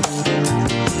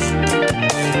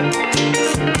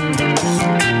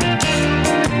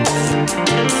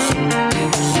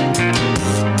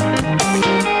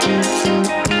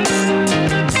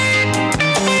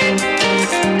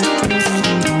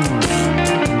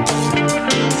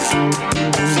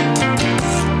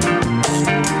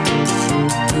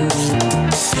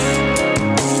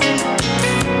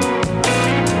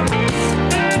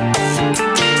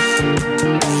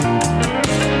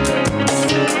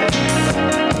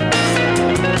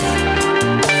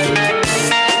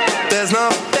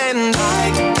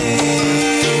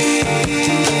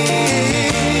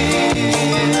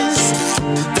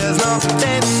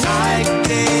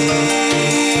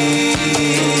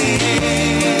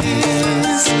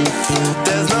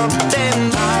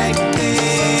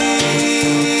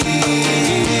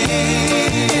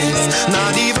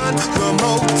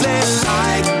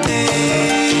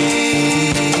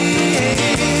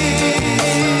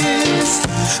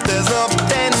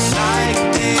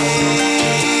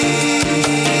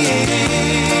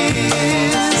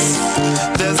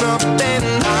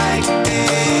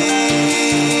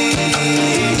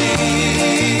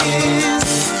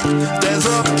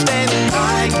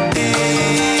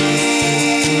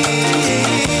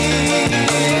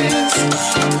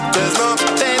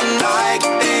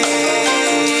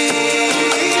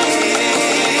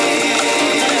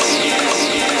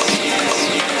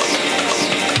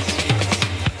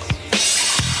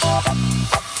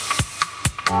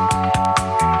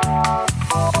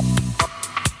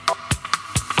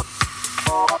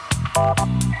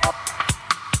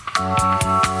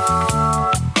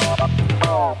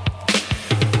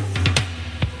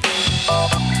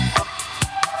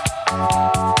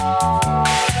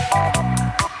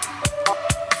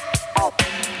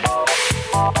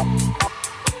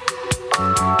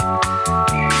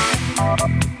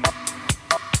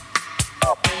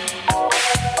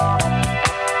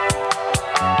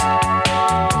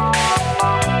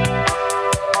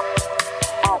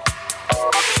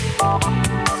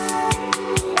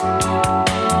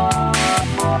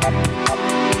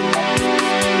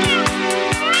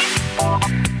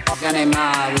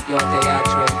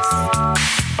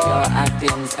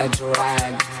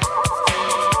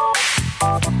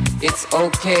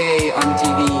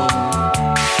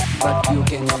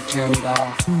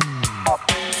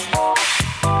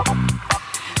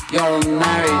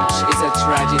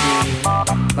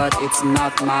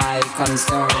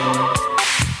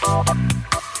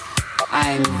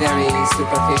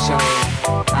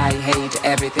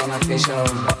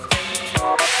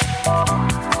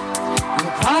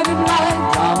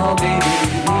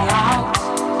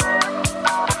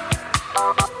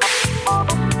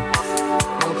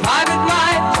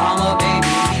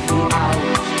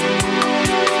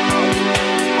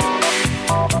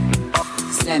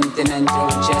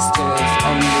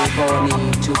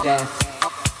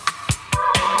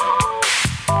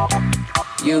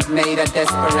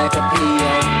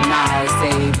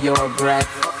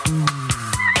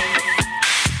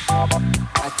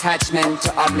 Attachment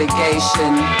to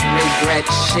obligation, regret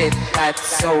shit that's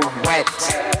so wet.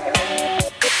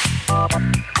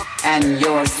 And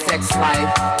your sex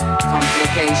life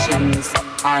complications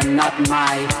are not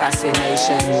my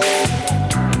fascination.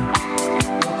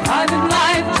 Private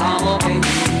life, drama, baby,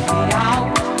 leave me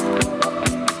out.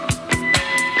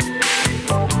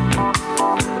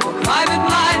 Private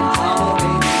life, drama,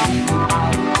 baby, leave me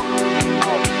out.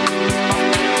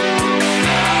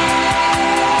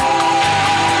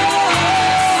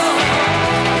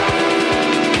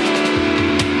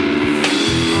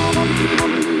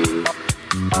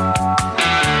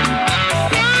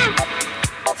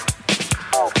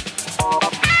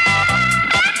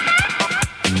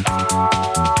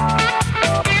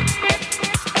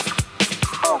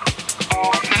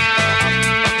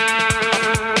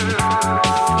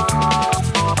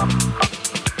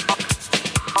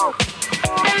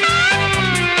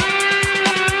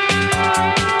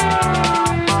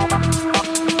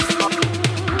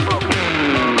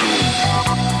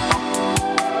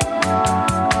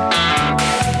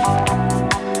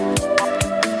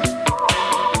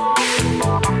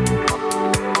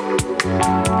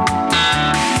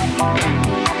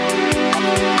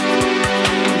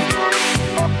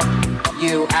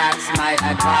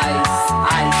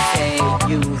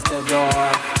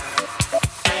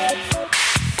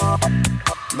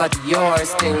 but you're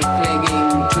still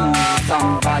clinging to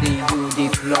somebody you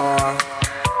deplore.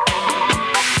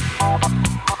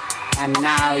 And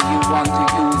now you want to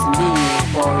use me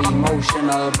for emotion.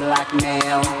 emotional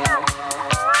blackmail.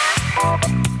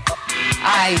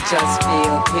 I just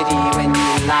feel pity when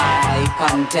you lie,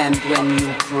 content when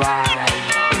you cry.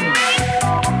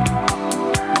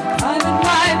 Private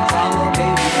life, follow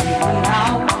baby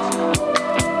out.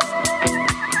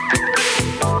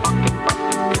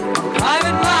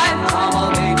 Private life, follow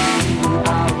baby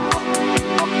out.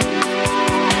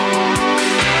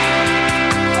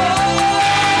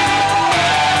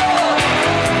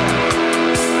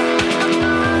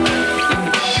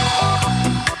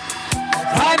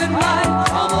 Private life,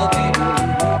 follow baby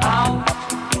out.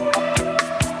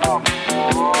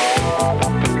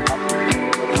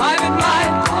 Private life, follow baby out. Private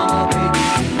life, follow baby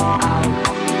out.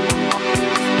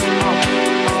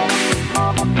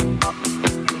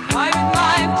 Private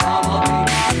life,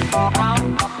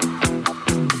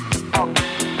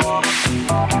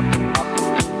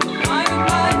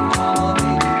 follow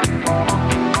baby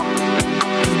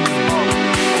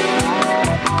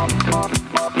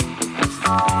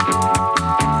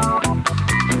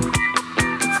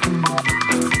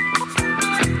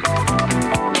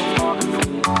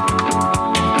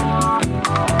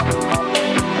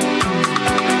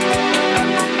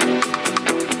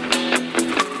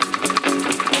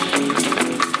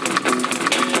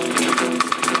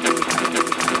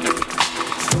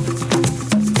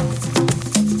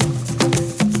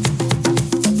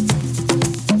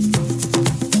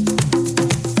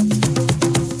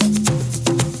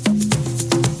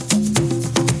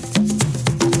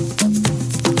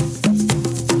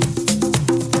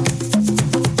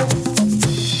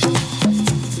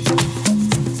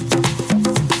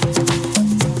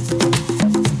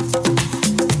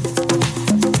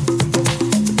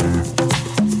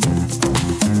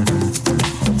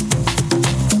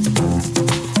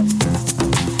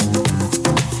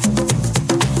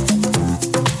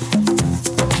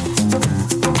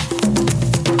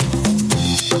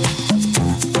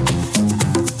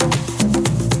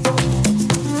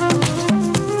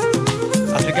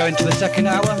into the second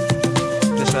hour.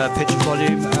 Just pitch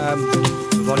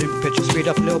pitch the speed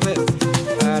up a little bit,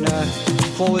 and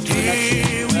forward to the next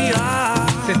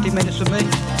 50 minutes with me,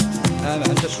 and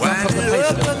just ramp up the pace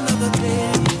a little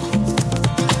bit.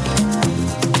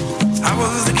 I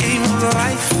was the game of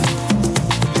life,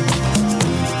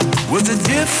 was it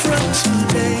different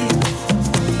today?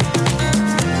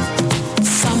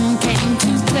 Some came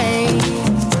to play,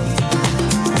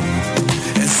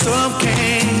 and some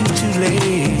came too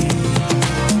late.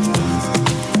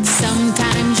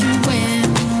 Sometimes you win,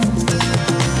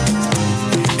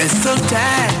 and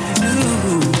sometimes you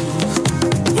lose.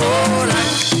 Oh,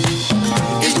 life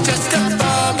is just a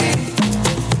ball game.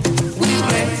 We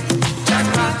play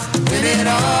jackpot, win it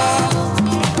all.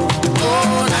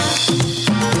 Oh, life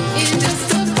is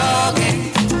just a ball game.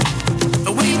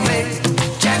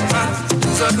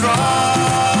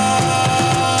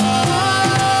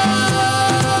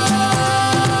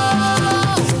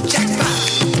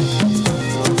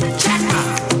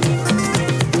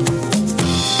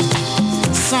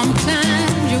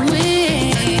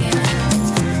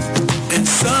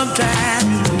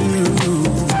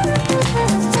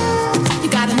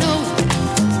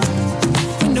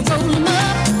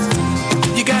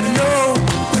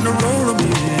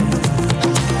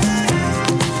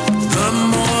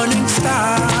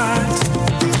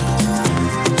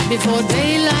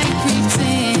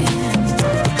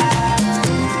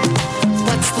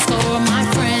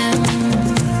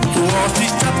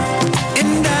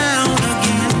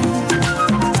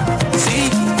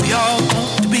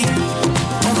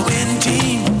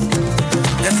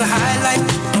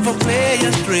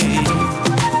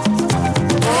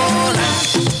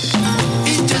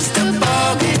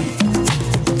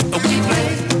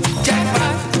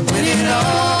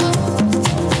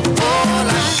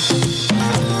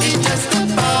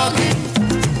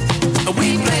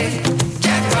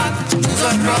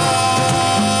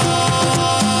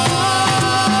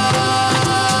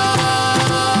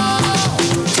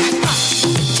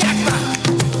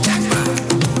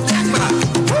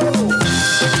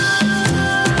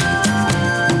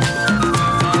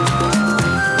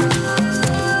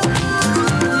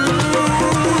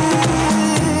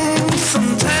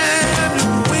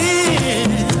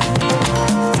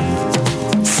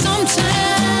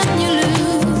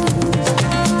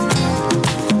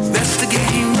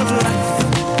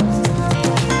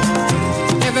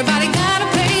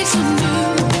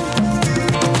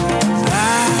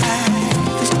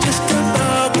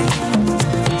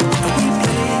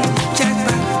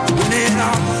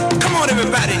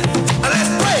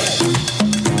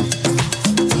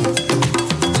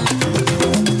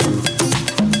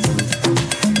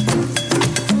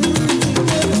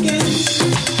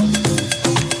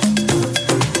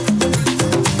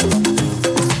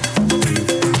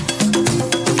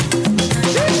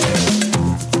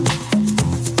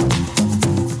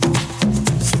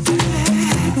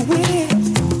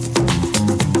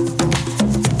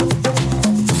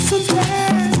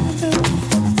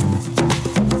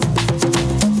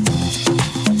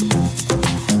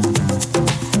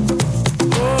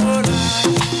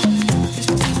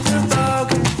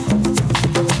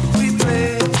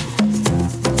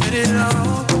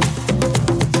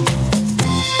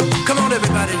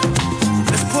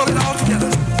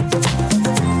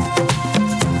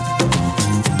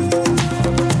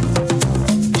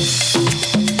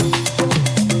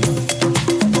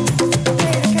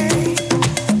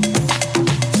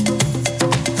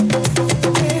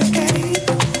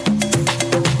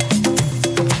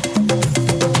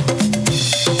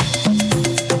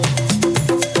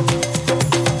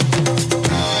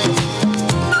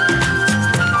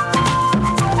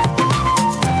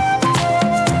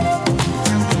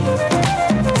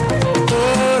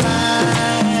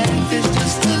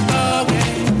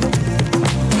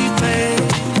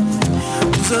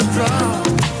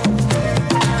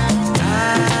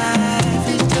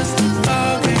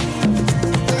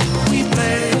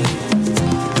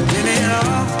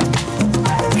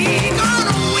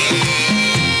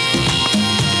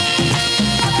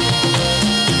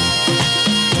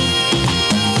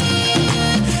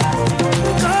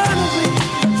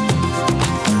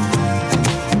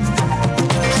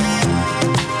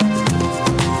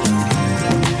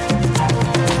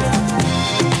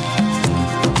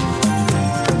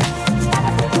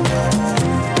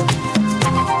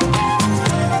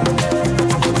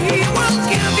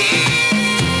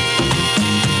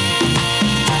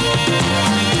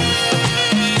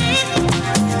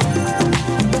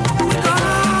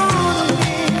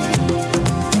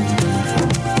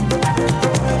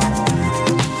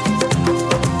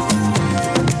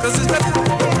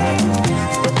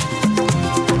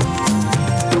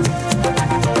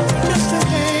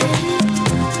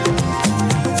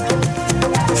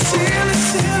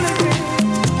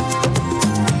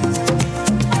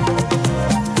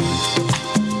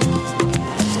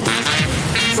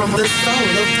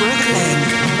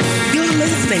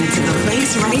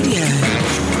 Dance Radio.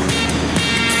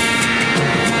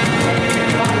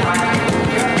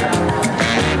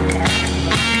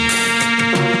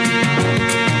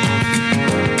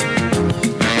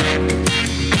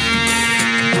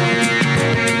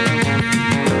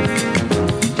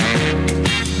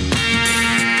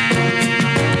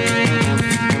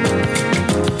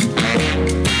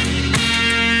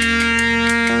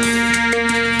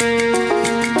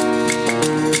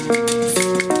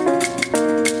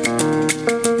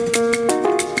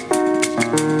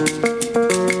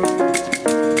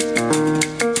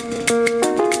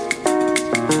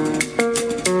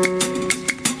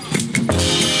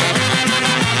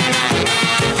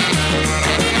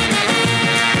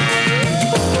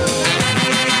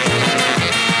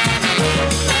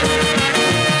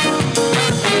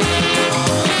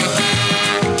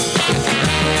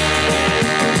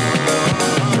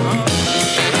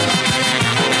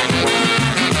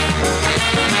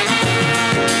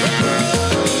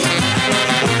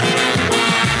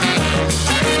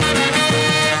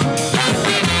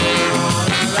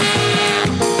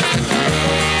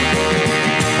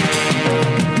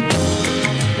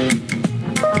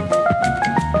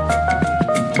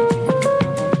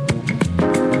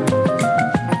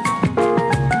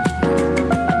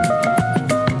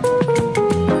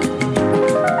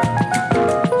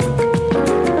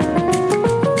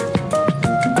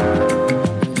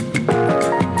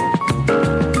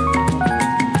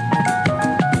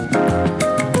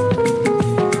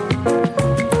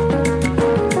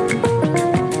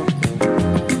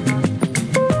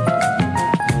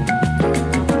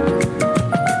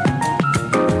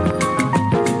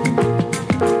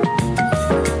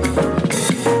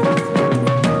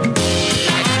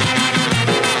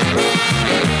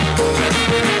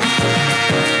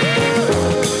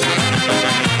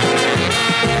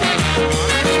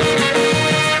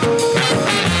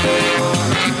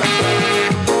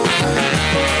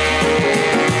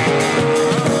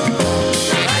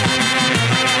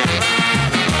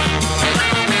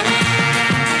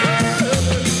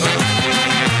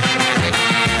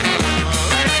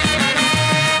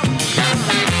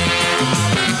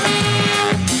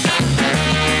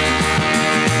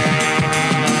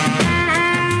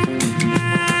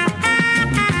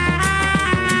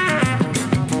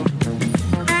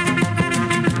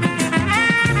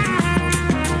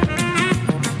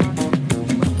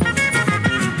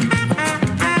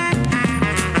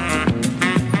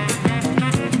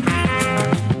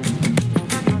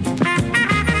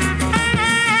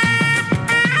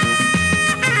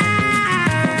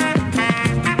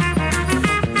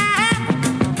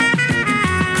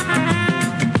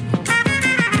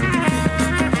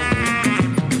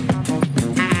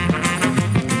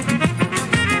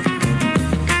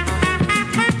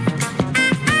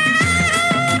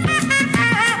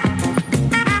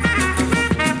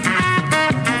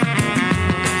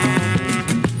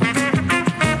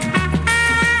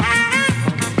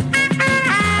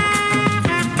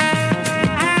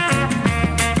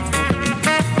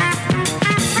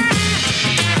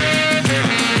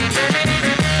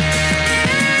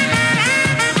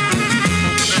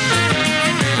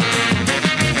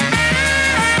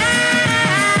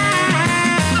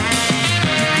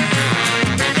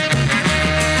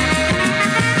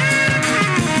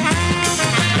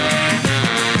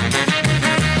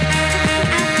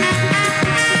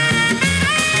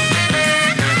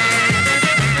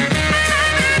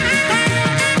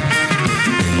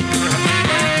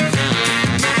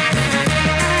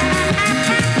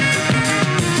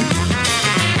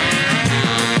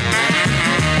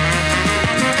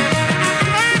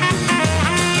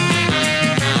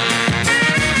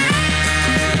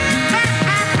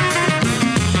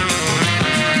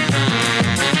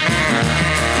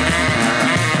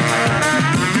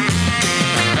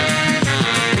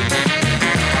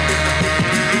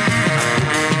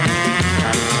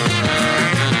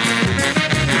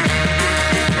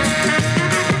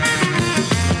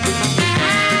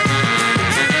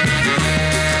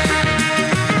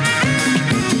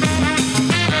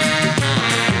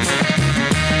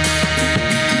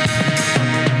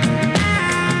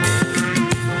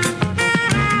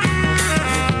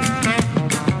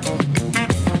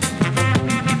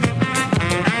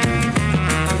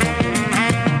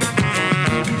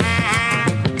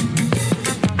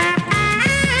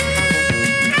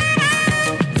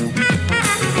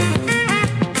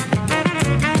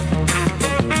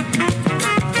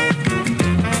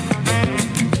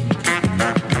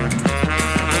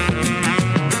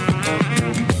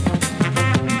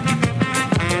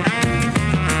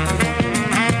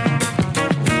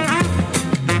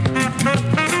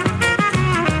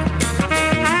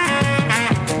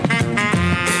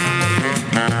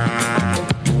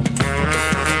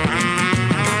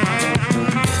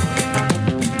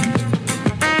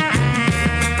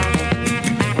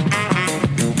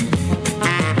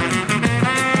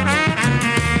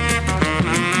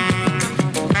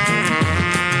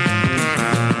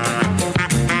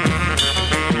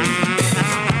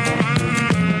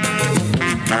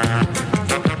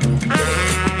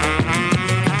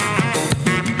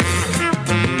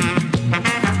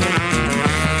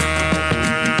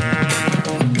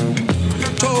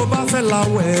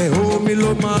 way, oh me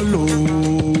lo malo.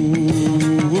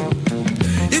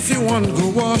 If you want go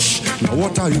wash, now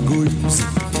what are you go use?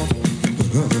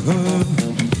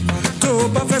 To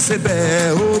ba fe se be,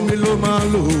 oh me lo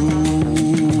malo.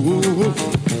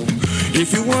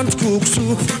 If you want cook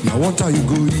soup, now what are you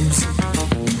go use?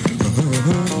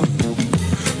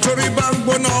 Tori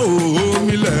bangbo na oh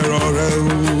me le rore.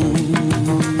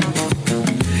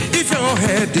 If your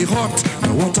head is hot,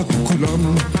 now what a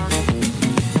kukulam.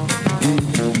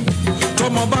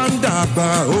 Tomo banda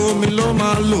ba oh me lo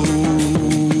malo.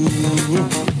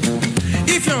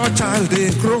 If your child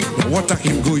they grow, what I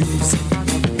can go use?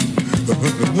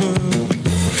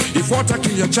 If water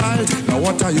kill your child, now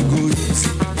what are you go use?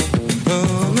 No.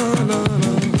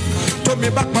 To me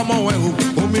back mama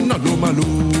oh me no lo malo.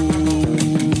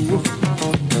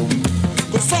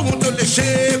 Go so to le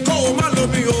shake oh malo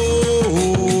mi oh.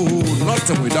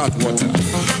 Nothing without water.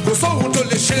 Go so to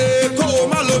le shake oh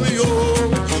malo mi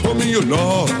oh me you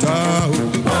water.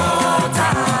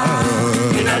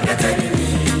 You not get any.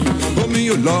 Oh me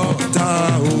you water.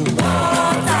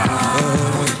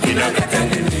 You not get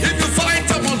any. If you fight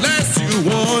them unless you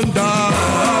wonder.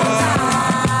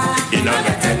 You not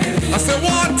get any. I say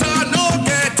water no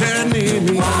get enemy.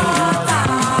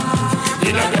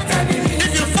 You not get any.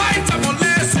 If you fight them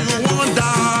unless you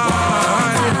wonder.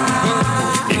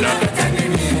 You not get any.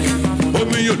 Oh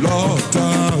me you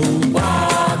water.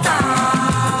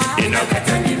 You not get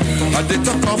any. At the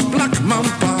top of black man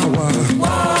power.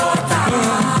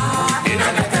 You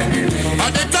not get any.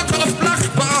 At the top of black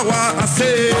power, I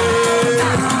say,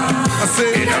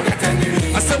 you not get any.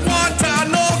 I say water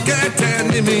no get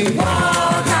enemy.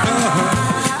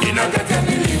 You not get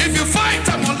any. If you fight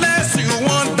them unless you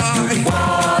won't die.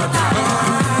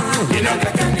 You not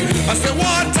get any. I say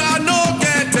water no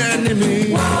get enemy.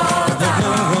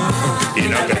 You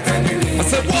not get any. I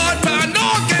say water no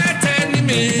get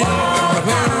enemy.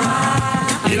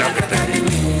 You not get any.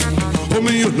 Oh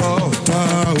me you water.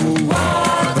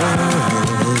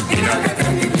 You not get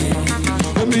any.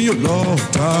 Oh me you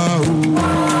water.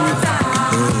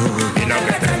 You not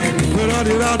get any.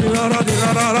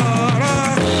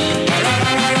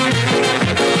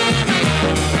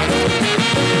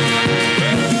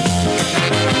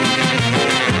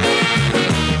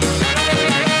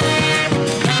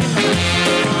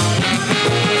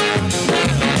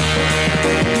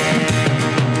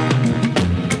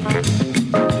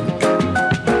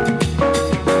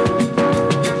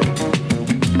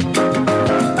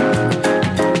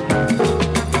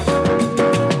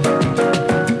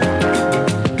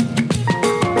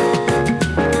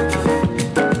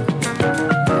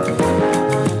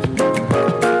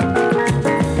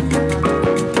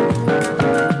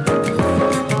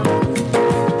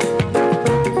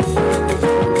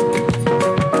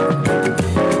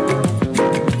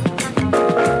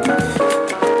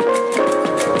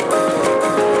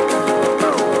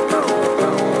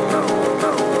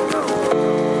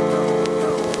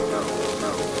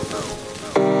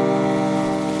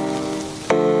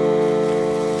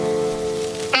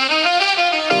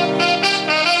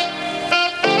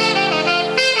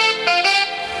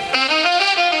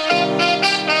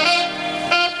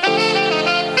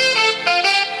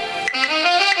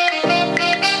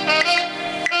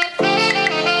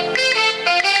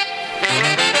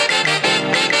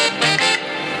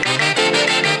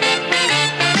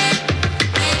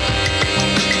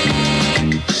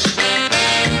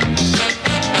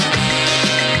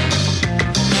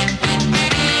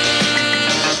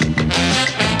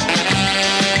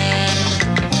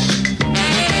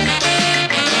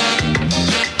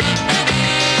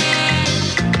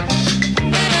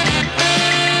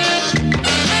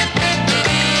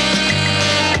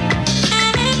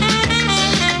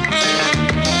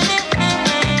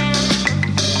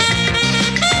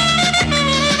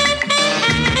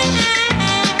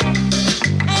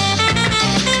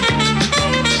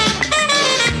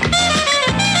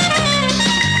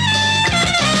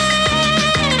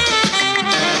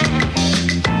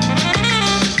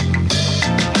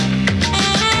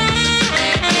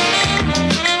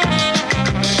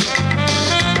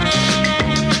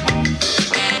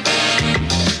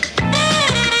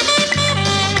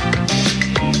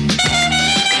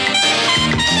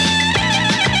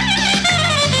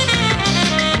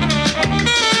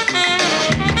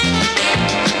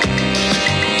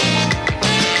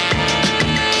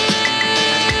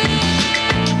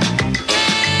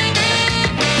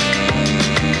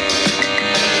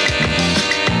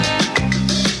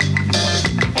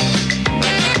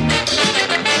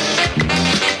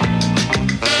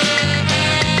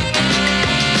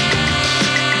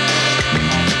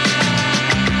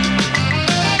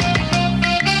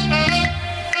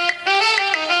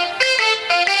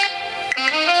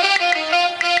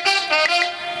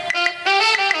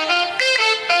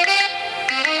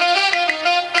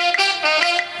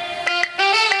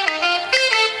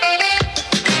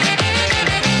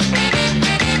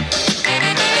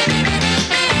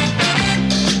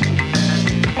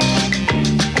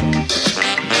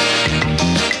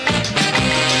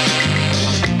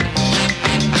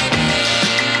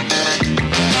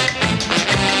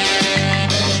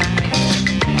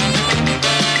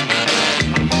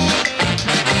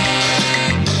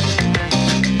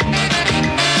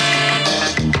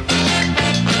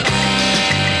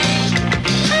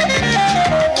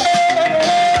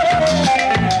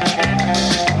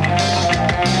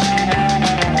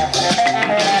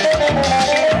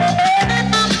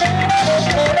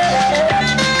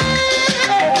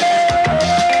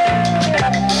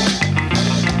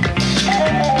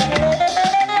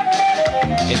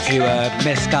 you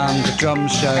missed Dan the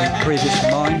drums show previous to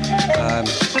mine,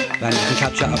 then you can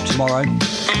catch that up tomorrow.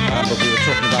 But we were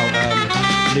talking about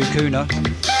Lou Kuna,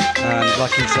 and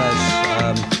like he says,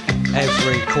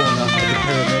 every corner of the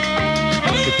pyramid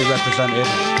should be represented.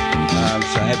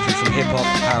 So everything from hip-hop,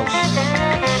 house,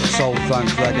 soul, funk,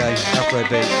 reggae,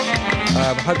 Afrobeat.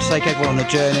 I hope to take everyone on a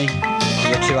journey in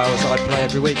the 2 hours that I play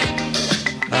every week.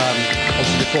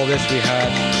 Obviously before this we had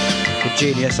the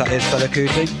genius that is Fela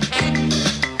Kuti.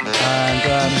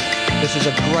 And this is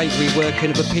a great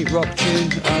reworking of a Pete Rock tune,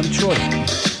 Troy.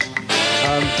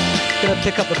 Going to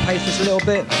pick up the pace just a little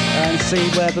bit and see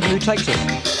where the mood takes us.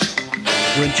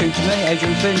 You're in tune to me,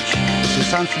 Adrian Finch. This is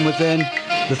Sounds From Within,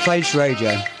 the Finch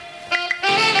Radio.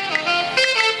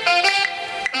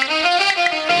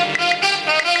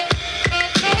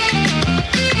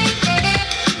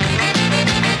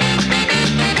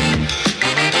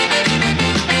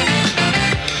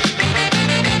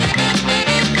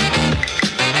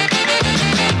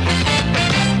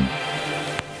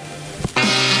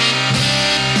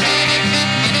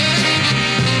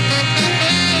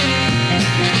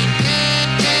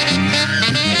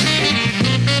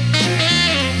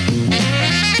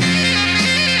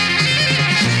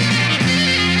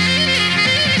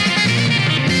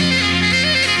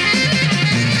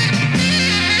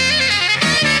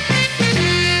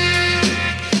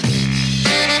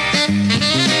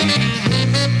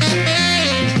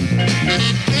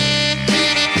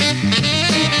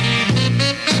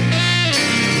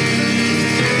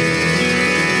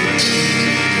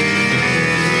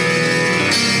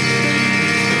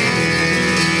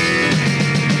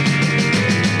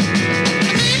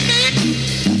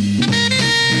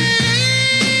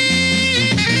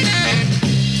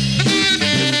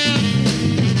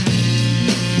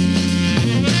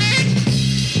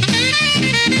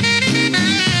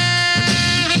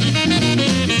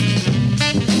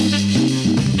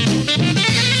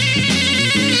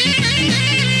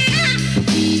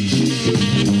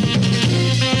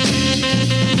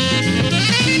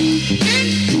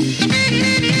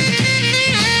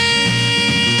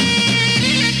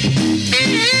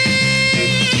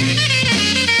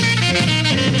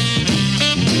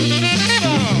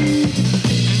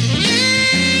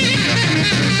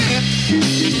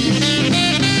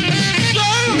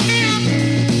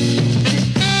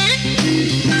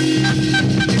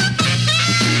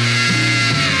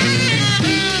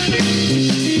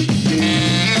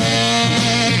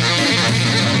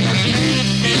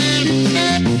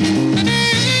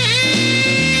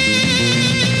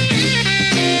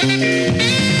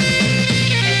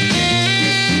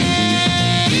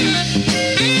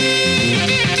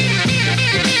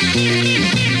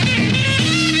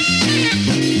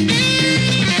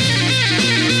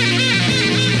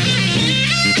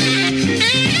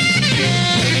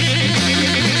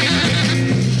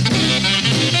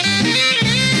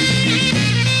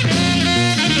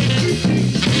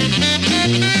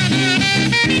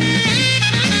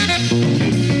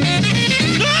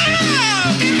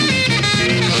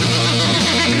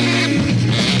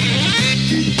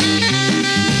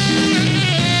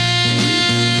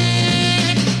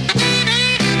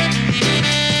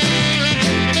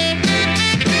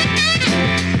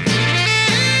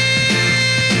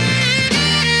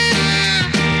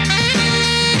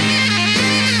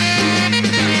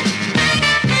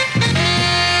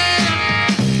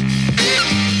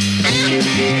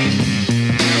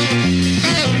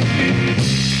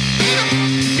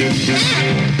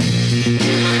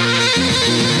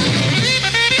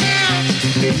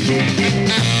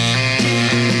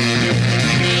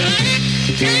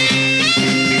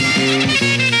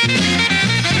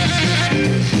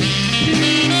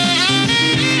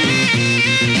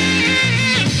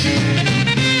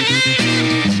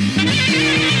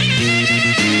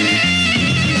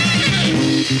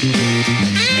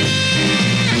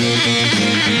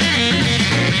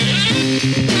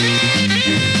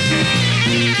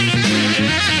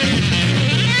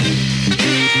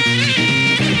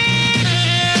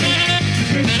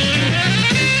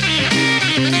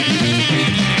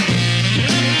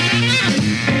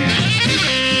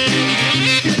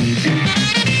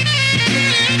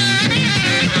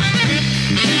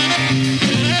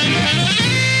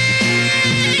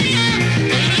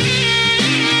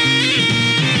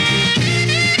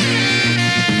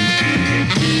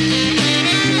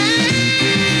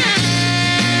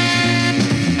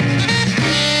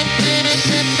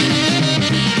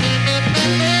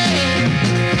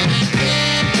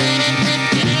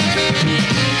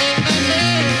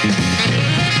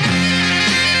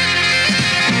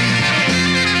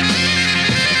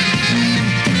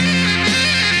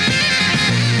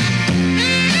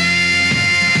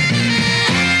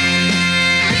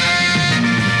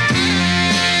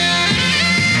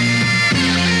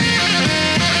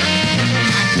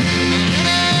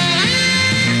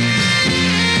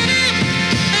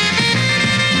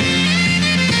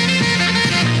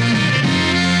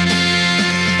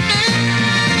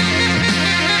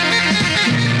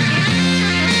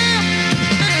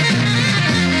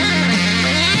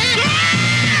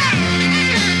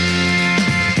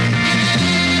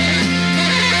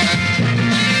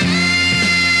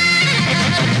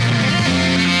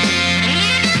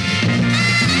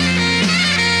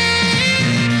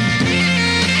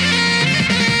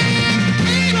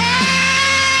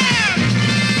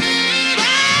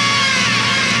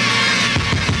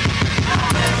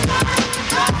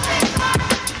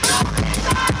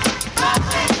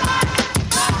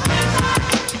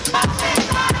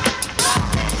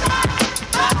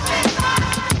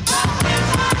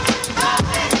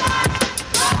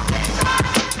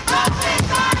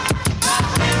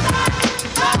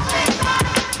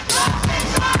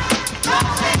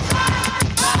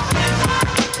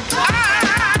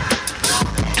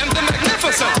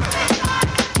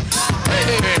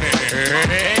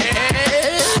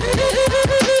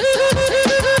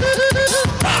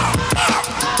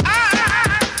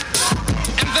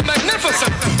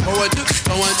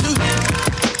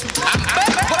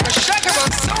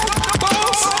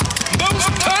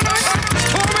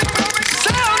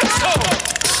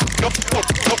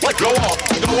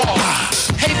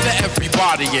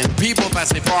 partying, people that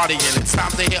say partying. It's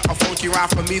time to hear a funky rhyme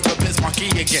for me, the Biz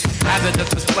Marquee again. As I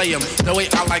just display them, the way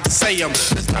I like to say them.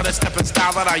 It's not a stepping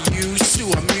style that I use to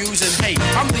amuse. And hey,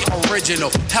 I'm the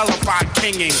original, hellified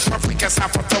kinging. Perfect as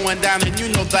for throwing down, and you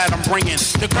know that I'm bringing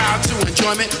the crowd to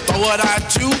enjoyment. But what I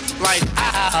do, like,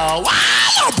 wow,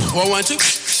 1, 2.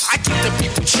 I keep the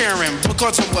people cheering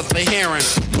because of what they're hearing.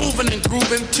 Moving and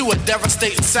grooving to a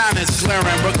devastating sound is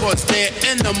glaring because they're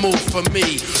in the mood for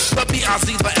me. The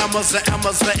B-I-Z, the Emmas, the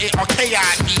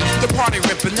A-R-K-I-E. The party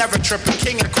ripping, never tripping,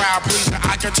 king of crowd pleasing.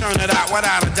 I can turn it out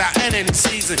without a doubt in any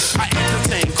season. I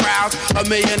entertain crowds,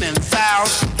 1,000,000 and 1,000.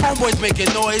 Homeboys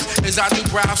making noise as I do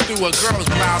browse through a girl's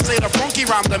blouse. Say the funky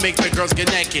rhyme to make the girls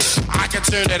get naked. I can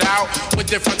turn it out with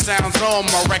different sounds on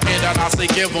my record that I say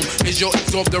give them. Is your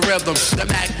absorb the rhythm, the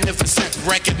magnificent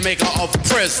record maker of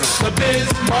prison. The Biz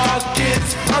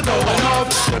Markets are going up.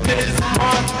 The Biz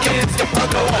Markets are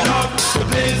going up. The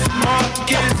Biz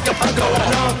Markets are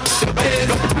going up. The Biz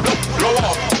go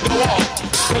up, go up.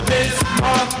 The Biz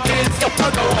Markets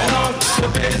are going up. The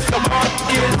Biz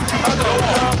Markets are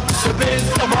going up. The Biz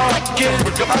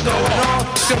Markets are going up.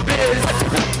 The Biz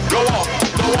go up,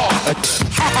 go up.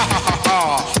 Ha ha ha ha ha.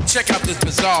 Check out this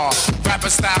bizarre rapper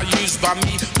style used by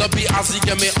me. The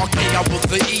B-I-Z-M-A-R-K, I with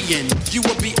the E-N. You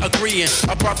will be agreeing.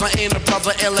 A brother ain't a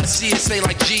brother, LSC, say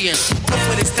like G-N. Look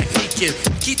for this technique.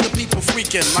 Keep the people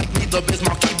freaking like me, the Biz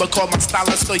Marquee, because my style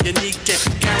is so unique and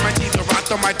guaranteed to rock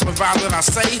the mic, provide what I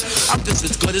say. I'm just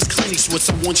as good as Clint Eastwood,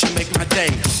 so won't you make my day?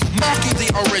 Marquee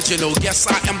the original, yes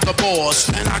I am the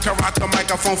boss, and I can rock the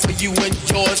microphone for you and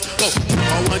yours. Go,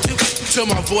 I want you till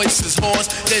my voice is hoarse,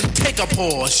 then take a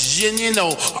pause. And you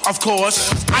know, of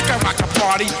course, I can rock a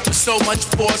party with so much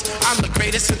force. I'm the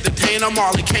greatest entertainer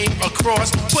Marley came across.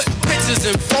 Put pictures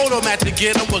in photo mat to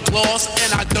get them with gloss,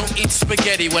 and I don't eat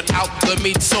spaghetti without the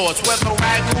meat sauce. Whether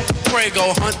Ragu,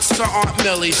 Prego, Hunts, or Aunt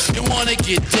Millie, you wanna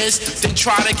get this, then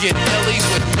try to get Millie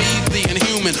with me, the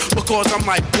inhuman, because I'm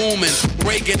like booming.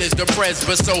 Reagan is the pres,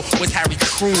 but so was Harry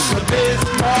Truman. The Biz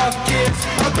Markets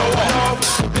are going up.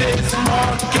 The Biz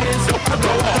Markets are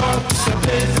going up. The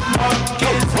Biz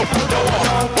Markets are going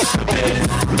up. The Biz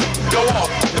go up,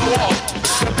 go up.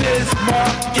 The Biz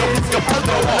Markets are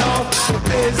going up. The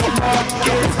Biz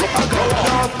Markets are going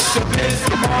up. The Biz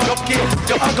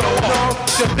Markets are going up.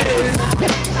 The Biz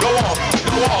go up,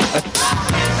 go up.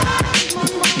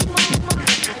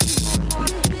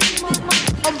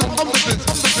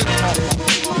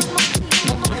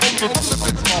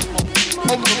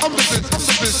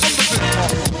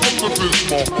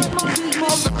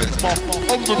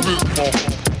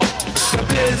 The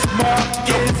Biz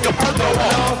Markets are going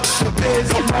up. The Biz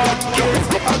Markets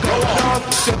are going up.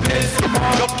 The Biz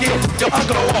Markets are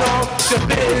going up. The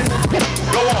Biz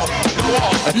go up, go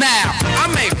up. Now, I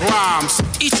make rhymes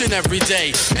each and every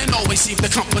day and always seem to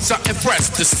come with something fresh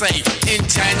to say. In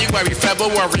January,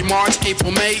 February, March,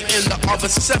 April, May, in the other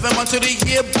 7 months of the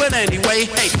year. But anyway,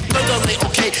 hey, literally,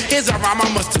 okay, here's a rhyme I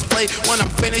must display. When I'm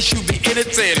finished, you be in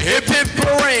it, saying hip hip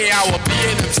hooray. I will be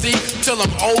an MC till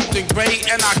I'm old and gray,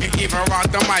 and I can even rock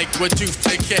the mic with tooth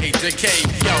decay.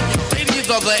 Yo, ladies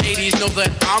of the 80s know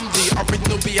that I'm the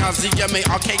original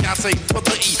B-I-Z-M-A-R-K, I say for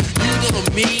the E. You little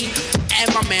me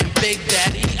and my man Big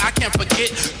Daddy. I can't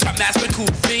forget Master Cool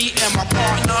V and my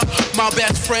partner, my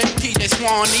best friend PJ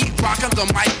Swanee. Rocking the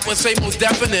mic will say most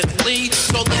definitely.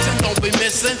 So listen, don't be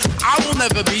missing. I will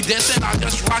never be dissing. I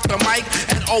just rock the mic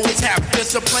and always have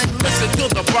discipline. Listen to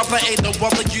the brother, ain't the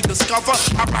brother you discover.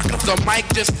 I rock up the mic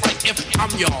just like if I'm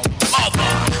your mother.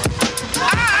 I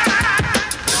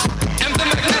am the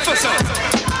magnificent.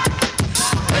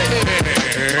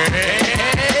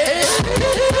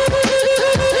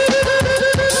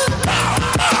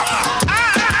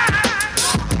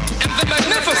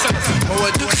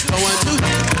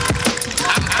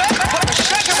 I'm back for the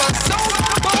shack of a soul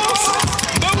most sound.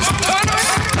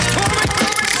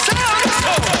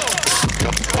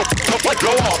 Go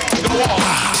on, go on.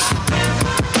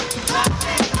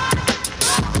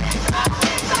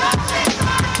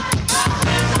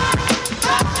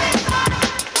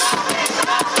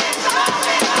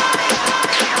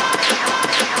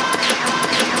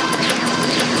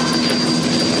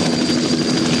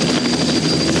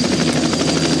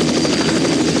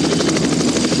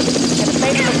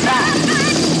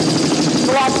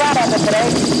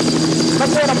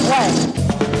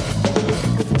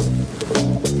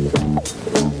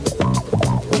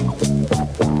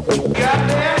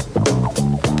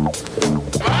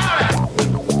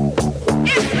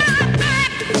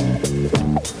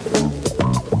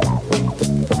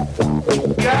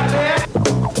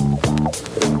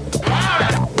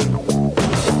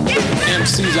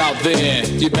 MCs out there,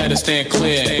 you better stand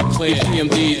clear.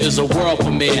 EMD is a world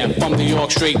premiere. From New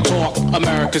York, straight talk,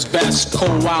 America's best.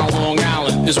 Cold Wild, Long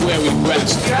Island is where we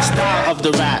rest. The style of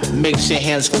the rap makes your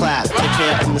hands clap. Take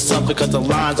care of yourself because the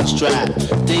lines are strapped.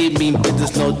 They mean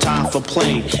business, no time for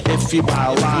play. If you buy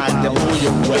a line, they blow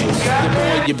your way. The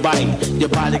more you bite, your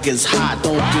body gets hot.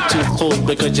 Don't get too close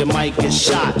because you might get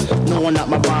shot. No one at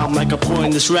my rhyme like a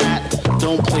poisonous rat.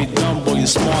 Don't play dumb, boy, you're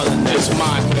smarter than that. It's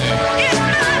my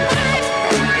thing.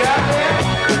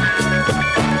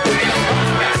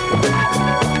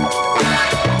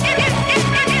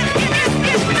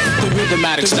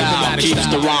 Rhythmatic style keeps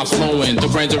the rhyme flowing. The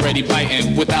brain's already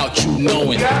biting without you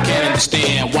knowing. Can't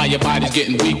understand why your body's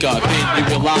getting weaker. Then you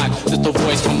realize it's the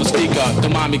voice from the speaker. The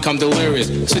mind become delirious.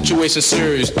 Situation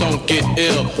serious. Don't get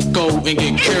ill. Go and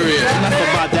get curious.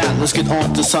 Enough about that. Let's get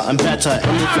on to something better.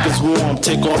 And if it gets warm,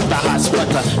 take off the hot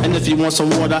sweater. And if you want some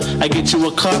water, I get you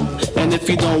a cup. And if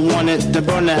you don't want it, then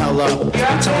burn the hell up.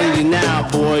 I'm telling you now,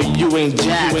 boy, you ain't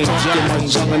jack. Talking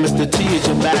much junk and Mr. T is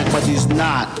your back, but he's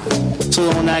not. So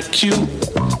don't act cute,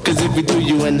 cause if you do,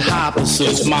 you in high pursuit.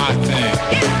 It's my thing.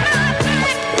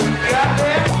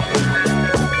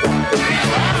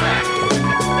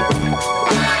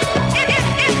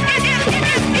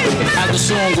 As the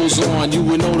song goes on, you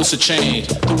will notice a change.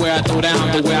 The way I throw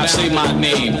down, the way I say my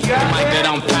name. The mic that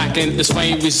I'm packing is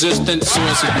flame resistant, so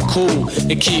it's to be cool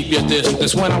and keep your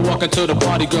distance. When I walk into the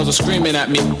party, girls are screaming at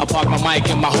me. I park my mic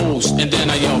in my host, and then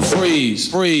I yell,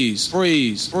 freeze, freeze,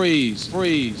 freeze, freeze,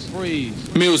 freeze,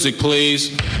 freeze. Music,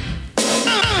 please.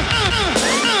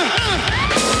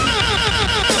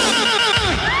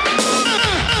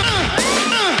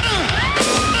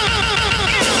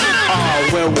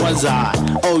 Where was I?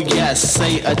 Oh yes,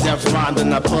 say a death rhyme,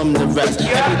 then I put them to rest.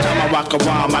 Every time I rock a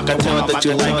rhyme, I can tell that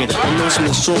you like it. Emotion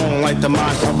is strong like the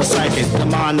mind of a psychic. The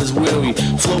mind is weary,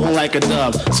 floating like a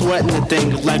dove, sweating the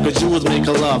thing like a Jew was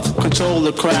making love. Control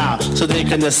the crowd so they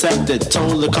can accept it.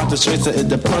 Total concentration is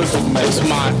the perfect mix. It's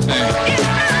my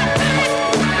thing.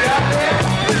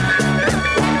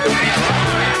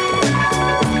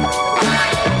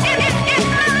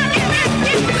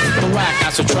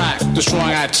 I subtract, the strong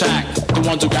I attack. The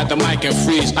ones who got the mic and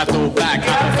freeze, I throw back.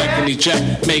 I perfect and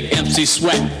eject, make MC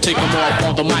sweat. Take them off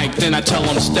on the mic, then I tell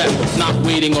them step. Not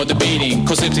waiting or debating,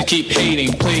 cause if they keep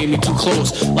hating, playing me too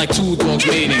close, like two dogs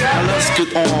mating. Now let's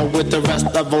get on with the rest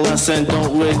of the lesson.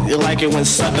 Don't really like it when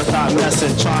suckers start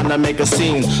messing, trying to make a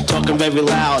scene, talking very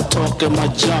loud, talking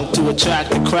much junk to attract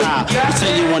the crowd. You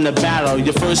say you won the battle,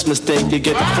 your first mistake, you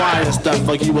get the quiet and stuff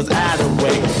like you was out of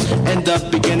way. End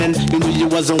up beginning, you knew you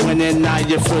wasn't winning, now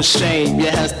you're for shame,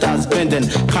 your head starts bending.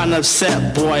 Kinda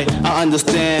upset, boy, I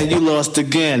understand you lost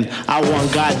again. I won,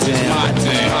 goddamn. My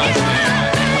thing.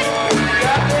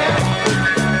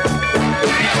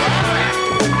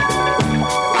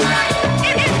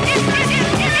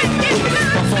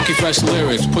 Fresh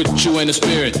lyrics, put you in the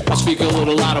spirit. I speak a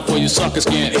little louder for you suckers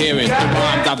can't hear it. The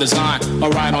rhymes I design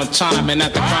are right on time, and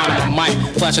at the crown of my mic,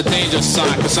 flash a danger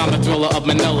sign, cause I'm the thriller of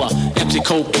Manila. MC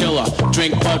cold killer,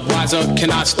 drink Budweiser,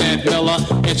 cannot stand Miller.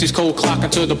 MC's cold clock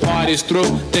until the party's through.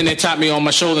 Then they tap me on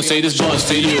my shoulder and say this buzz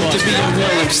to you. To be a real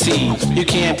MC, you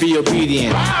can't be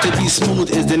obedient. To be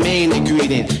smooth is the main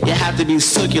ingredient. You have to be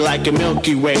silky like a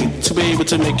Milky Way. To be able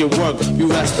to make it work, you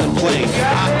rest and play.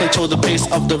 I control the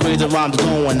pace of the razor rhymes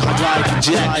going. Hydraulic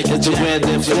jet is the way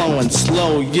they're flowing.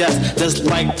 Slow, yes, just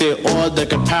like the order.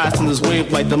 Comparison is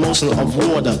wave like the motion of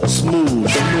water. Smooth,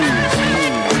 smooth.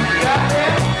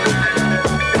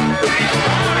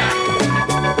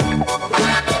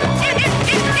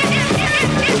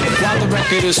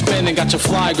 Record is spinning, got your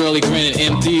fly girly grinning.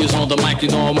 MD is on the mic, you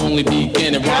know I'm only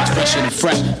beginning. Rhymes fresh and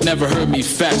fresh, never heard me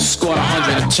fast. Scored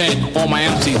 110 on my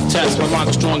MC test. My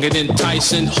rhymes stronger than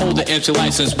Tyson. Hold the MC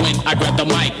license when I grab the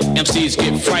mic. MCs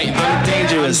get frightened. I'm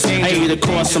dangerous, I eat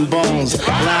across some bones.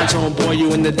 Lounge on, boy,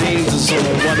 you in the danger zone.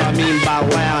 What I mean by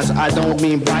lounge, I don't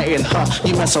mean biting.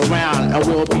 You mess around and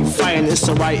we'll be fighting. It's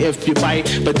alright if you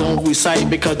bite, but don't recite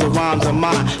because the rhymes are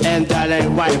mine. And that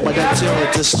ain't right, but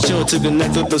until just chill to the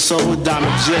next episode.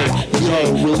 Diamond J,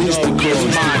 yo, release the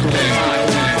code.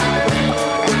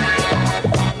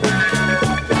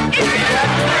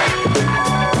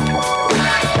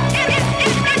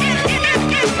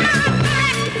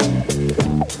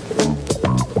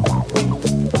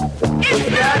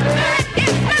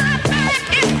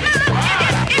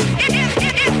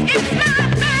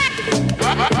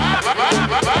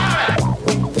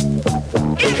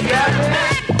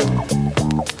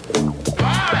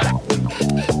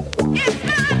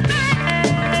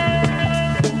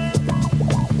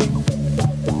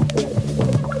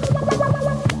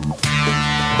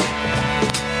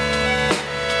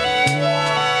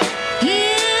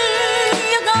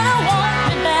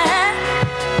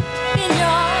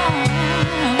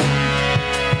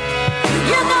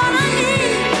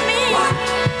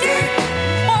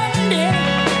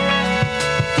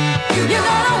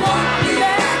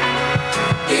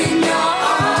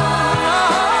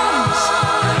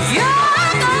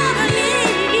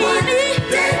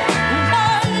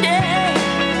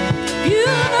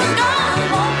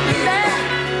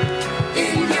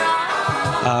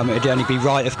 It'd only be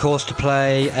right, of course, to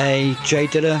play a Jay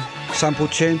Dilla sample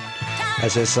tune,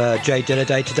 as it's Jay Dilla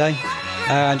Day today.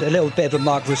 And a little bit of a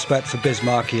mark of respect for Biz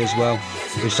Markie as well,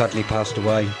 who suddenly passed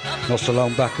away not so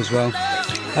long back as well.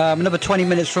 Another 20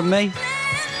 minutes from me.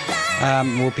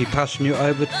 We'll be passing you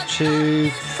over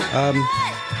to...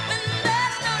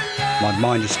 my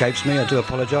mind escapes me, I do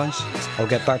apologise. I'll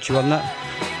get back to you on that.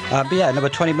 But yeah, another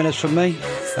 20 minutes from me.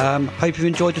 Hope you've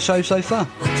enjoyed the show so far.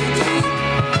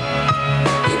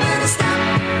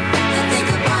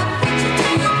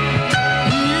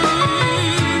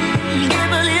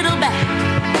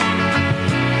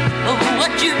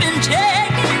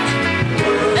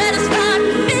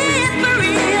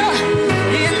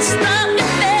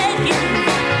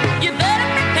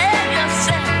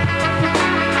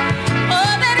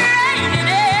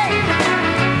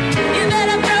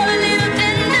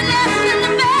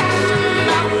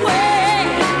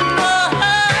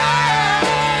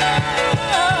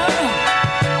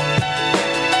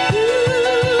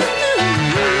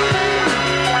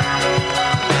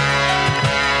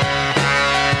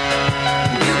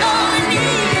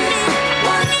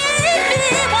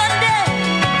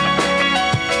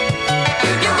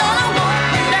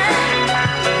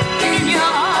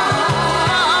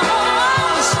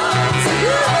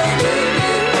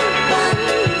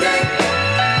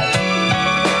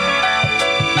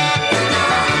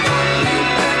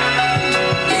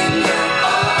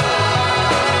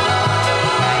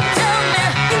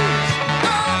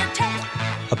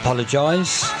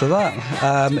 Apologise for that.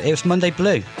 It was Monday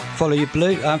Blue. Follow Your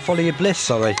Bliss,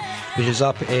 sorry, which is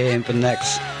up in the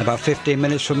next about 15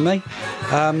 minutes from me.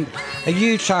 A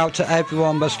huge shout out to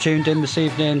everyone that's tuned in this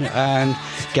evening and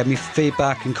gave me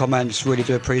feedback and comments. Really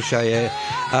do appreciate it.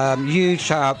 Huge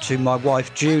shout out to my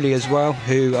wife Julie as well,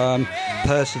 who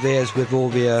perseveres with all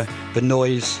the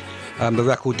noise, the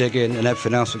record digging and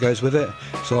everything else that goes with it.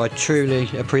 So I truly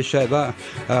appreciate that.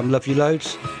 Love you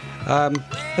loads. A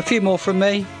few more from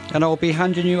me, and I'll be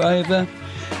handing you over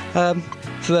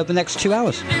for the next 2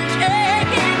 hours.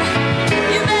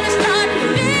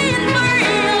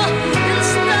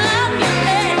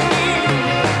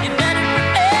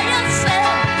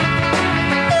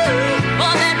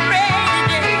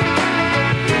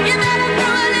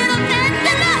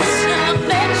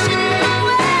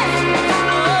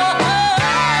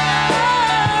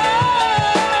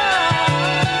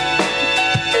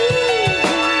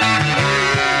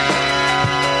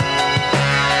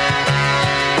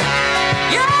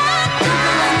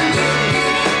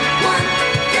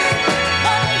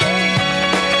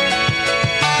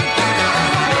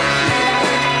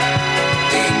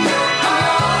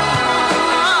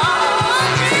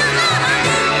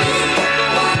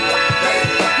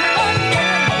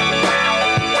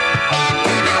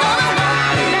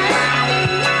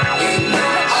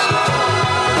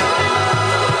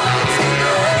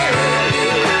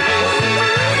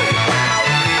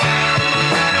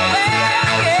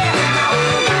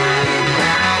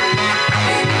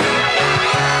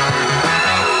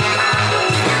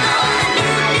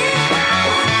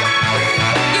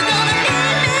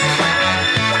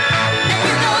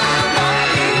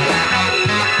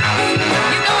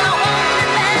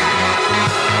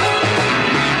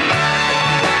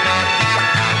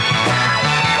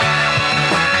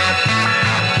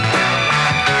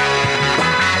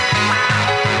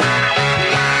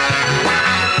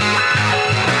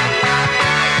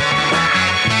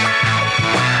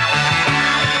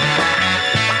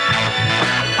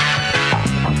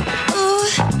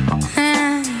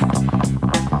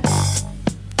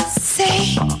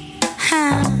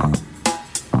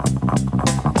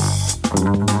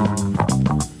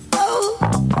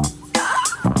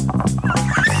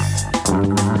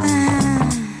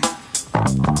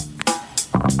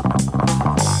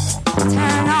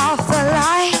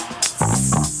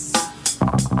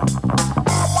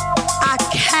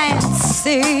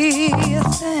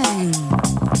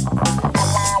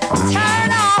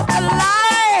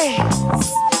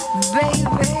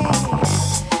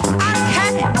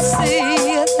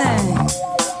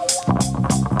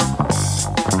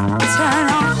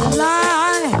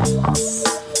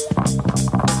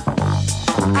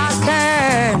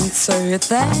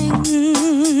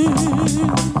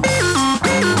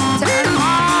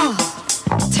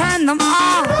 Turn them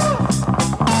off.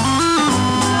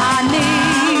 I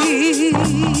need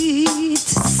to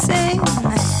sing.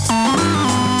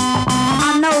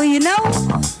 I know you know.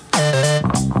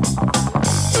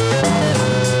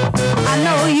 I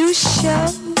know you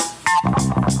should.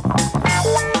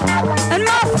 And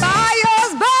my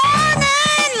fire's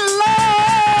burning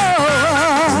low.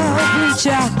 We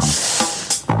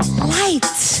just light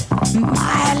light,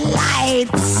 my light.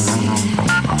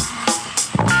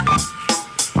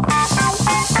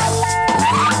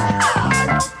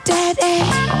 Daddy,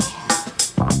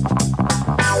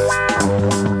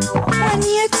 when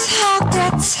you talk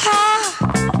that talk,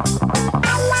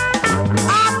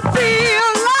 I feel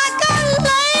like a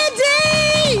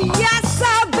lady. Yes,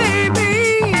 sir, baby.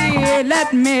 Let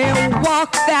me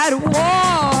walk that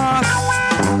walk.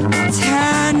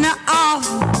 Turn off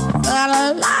the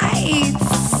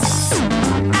lights.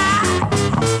 I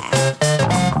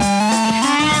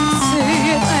can't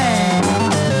see a thing.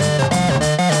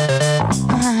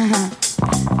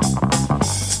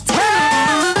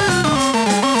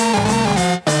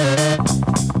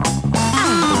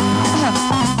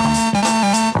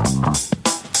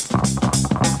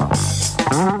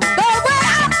 The way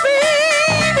I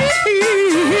feel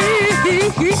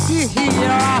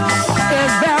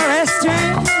is very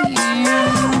strange.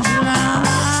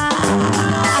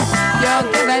 You're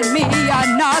giving me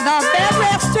another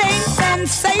very strange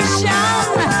sensation,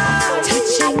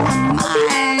 touching my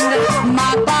mind,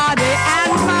 my body,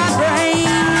 and my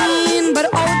brain. But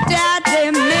oh, Daddy,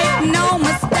 make no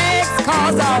mistakes,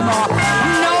 'cause I'm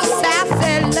no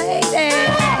sassy lady.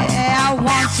 I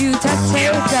want you to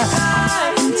take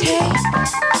and take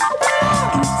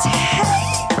and take.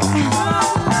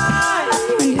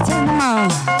 When you turn them on,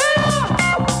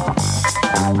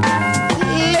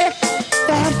 lick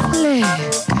that flick.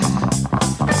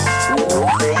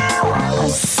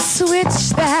 Switch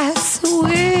that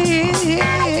switch,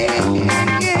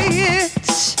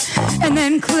 and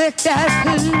then click that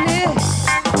click.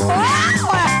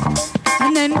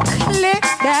 And then click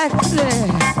that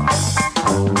click.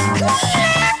 Click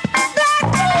that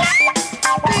click,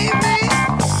 baby.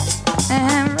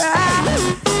 And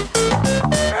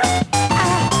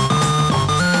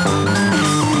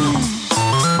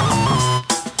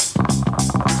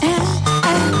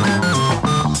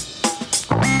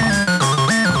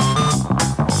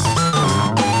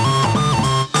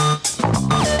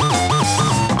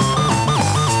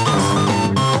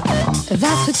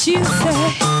that's what you say.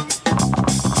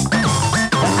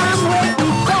 But I'm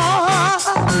waiting for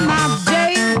my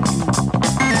date.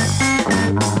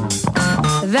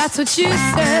 That's what you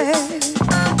say.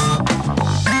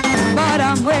 But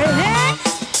I'm waiting.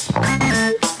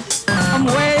 I'm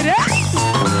waiting.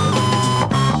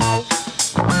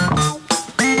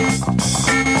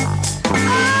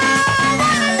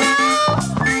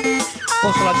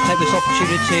 Also, I'd like to take this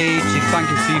opportunity to thank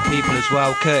a few people as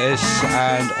well, Curtis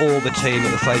and all the team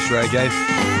at the Face Radio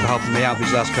for helping me out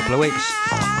these last couple of weeks.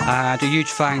 And a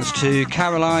huge thanks to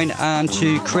Caroline and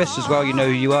to Chris as well. You know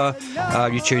who you are.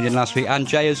 You tuned in last week, and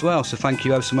Jay as well. So thank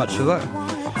you ever so much for that.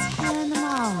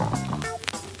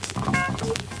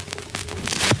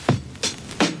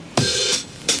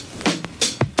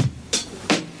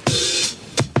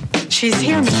 She's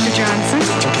here, Mr. Johnson.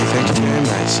 Okay, thank you very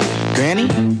much. Granny,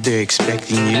 they're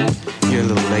expecting you. You're a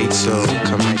little late, so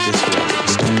come right this way.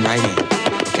 Step right in,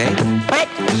 okay? What?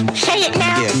 Say it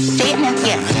now. Yes. Say it now.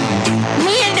 Yeah.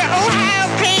 Me and the Ohio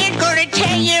player's gonna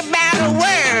tell you about a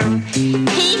worm.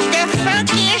 He's the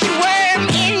funkiest worm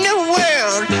in the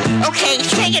world. Okay,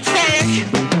 sing it, fellas.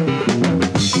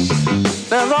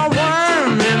 There's a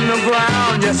worm in the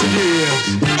ground, yes it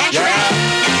is. That's right.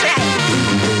 That's right.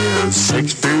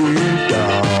 6 feet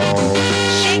down.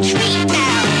 6 feet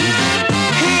down.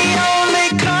 He only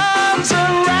comes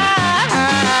around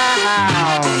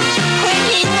when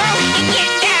he wants to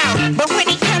get down, but when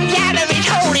he comes out of his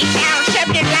hole, he sounds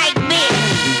something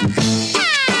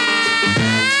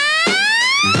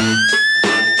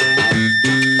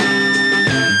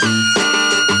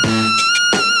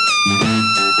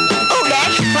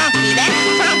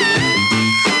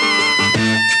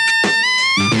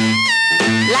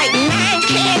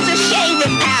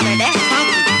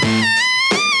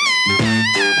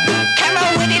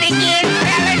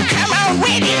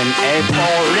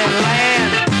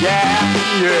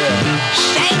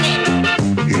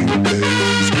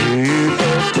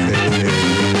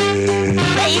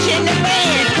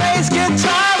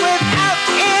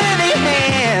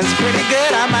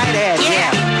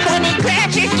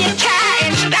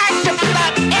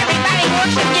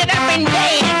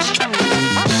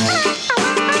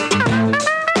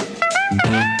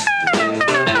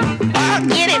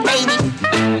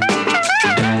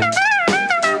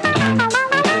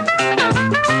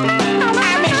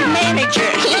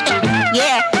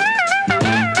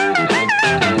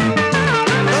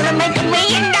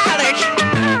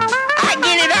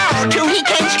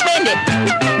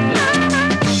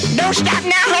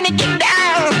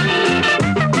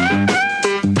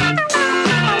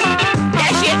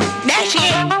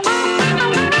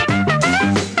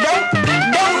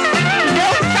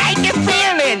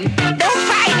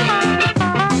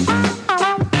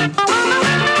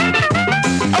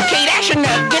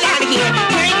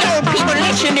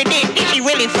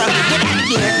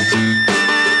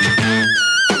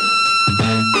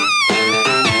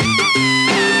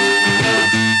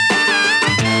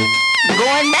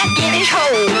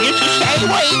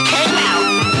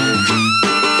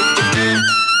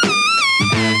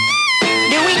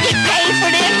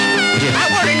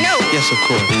Yes, of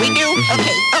course. We do? Okay.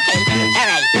 All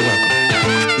right. You're welcome.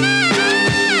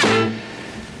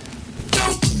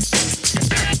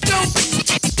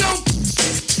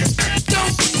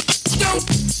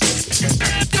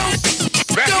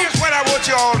 Now here's what I want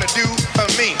you all to do for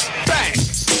me. Bang!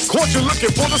 Caught you looking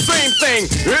for the same thing.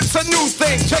 It's a new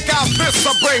thing. Check out this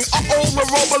I bring. The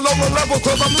roll below the level,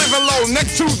 cause I'm living low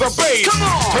next to the base. Come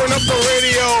on! Turn up the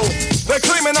radio. They're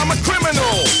claiming I'm a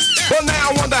criminal. But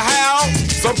now I wonder how.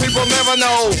 Some people never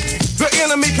know. The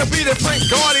enemy could be the Frank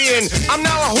Guardian. I'm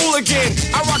now a hooligan.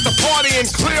 I rock the party and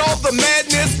clear all the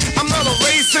madness. I'm not a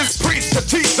racist. Preach to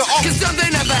teach the all. Cause some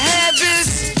they never had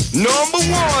this. Number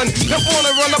one, never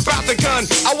wanna run about the gun.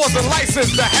 I wasn't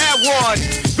licensed to have one.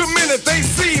 The minute they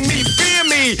see me, fear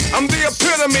me. I'm the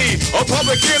epitome, a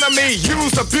public enemy.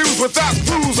 Used, abused without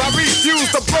clues. I refuse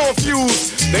to blow a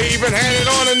fuse. They even had it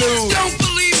on the news. Don't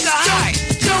believe the hype.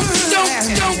 Don't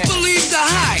believe the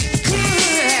hype.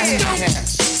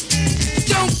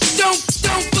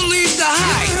 Don't believe the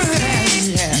hype.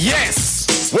 Yes.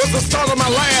 Was the start of my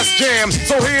last jam,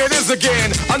 so here it is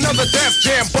again, another Def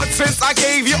Jam. But since I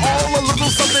gave you all a little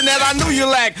something that I knew you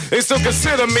lacked, they still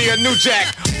consider me a new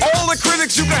jack. All the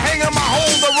critics you can hang on my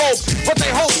hold the rope, but they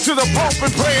hope to the Pope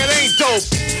and pray it ain't dope.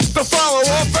 The follower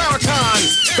of Farrakhan,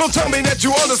 don't tell me that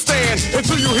you understand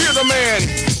until you hear the man.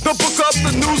 The book of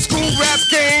the new school rap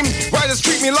game, writers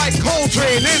treat me like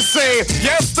Coltrane, insane.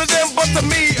 Yes to them, but to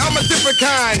me, I'm a different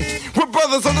kind. We're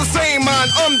brothers of the same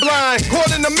mind, unblind,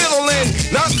 caught in the middle end,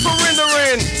 not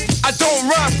surrendering. I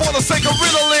don't rhyme for the sake of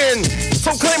riddling.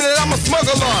 Some claim that I'm a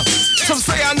smuggler. Some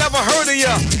say I never heard of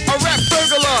ya. A rap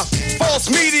burglar, false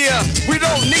media. We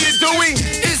don't need it, do we?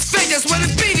 It's fake, that's what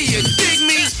it be to you. Dig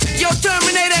me? Yo,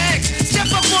 Terminator X, step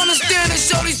up on the stand and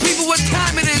show these people what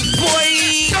time it is, boy.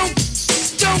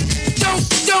 Don't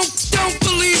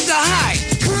believe the hype.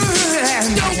 Don't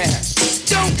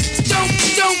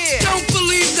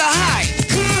believe the hype.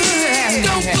 Don't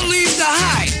believe the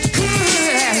hype.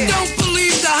 Don't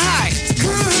believe the hype.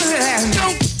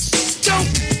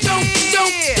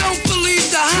 Don't believe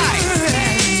the hype.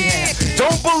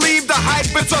 Don't believe the hype,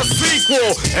 it's a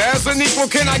sequel. As an equal,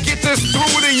 can I get this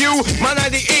through to you? My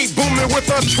 98 booming with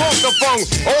a trunk of funk.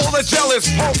 All the jealous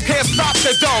folks can't stop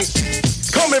the dunk.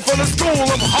 Coming from the school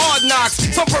of hard knocks,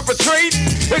 some perpetrate.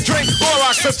 They drink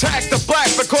Clorox, attack the black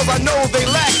because I know they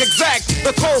lack exact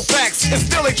the cold facts, and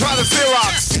still they try to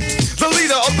Xerox. The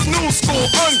leader of the new school,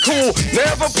 uncool,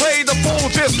 never played the fool,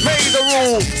 just made the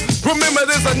rule. Remember,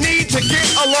 there's a need to get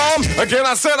alarm. Again,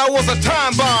 I said I was a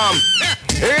time bomb.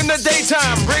 In the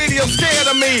daytime, radio scared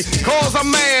of me, cause I'm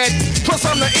mad. Plus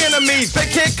I'm the enemy, they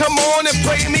can't come on and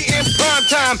play me in prime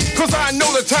time, cause I know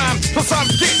the time, plus I'm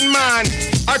getting mine.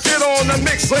 I get on the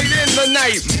mix late in the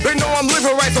night. They know I'm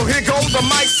living right, so here goes the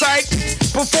mic sight.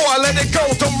 Before I let it go,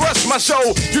 don't rush my show.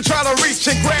 You try to reach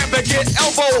and grab and get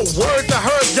elbow. Word to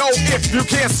her, yo, if you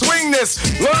can't swing this,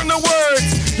 learn the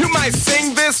words. You might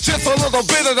sing this, just a little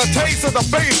bit of the taste of the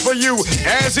bass for you.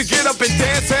 As you get up and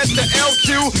dance at the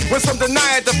LQ, with some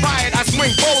deny it, defy it, I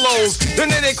swing polos. Then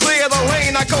they clear the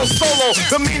lane, I go solo.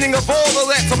 The meaning of all of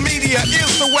that to media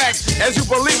is the whack. As you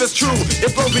believe it's true,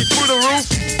 it blows me through the roof.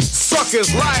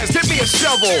 Suckers, liars, give me a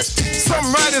shovel. Some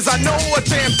writers I know are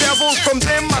damn devils. From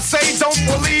them I say don't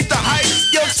believe the hype.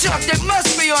 Yo, Chuck, they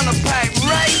must be on the pipe,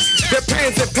 right? Their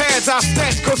pens and pads I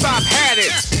snatch cause I've had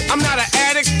it. I'm not an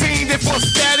addict, fiending for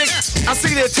static. I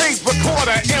see their tape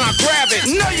recorder and I grab it.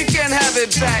 No, you can't have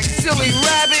it back, silly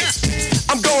rabbit.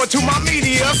 I'm going to my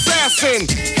media assassin,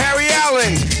 Harry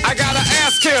Allen. I gotta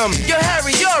ask him. Yo,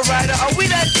 Harry, you're a writer. Are we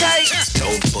that tight?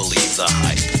 Don't believe the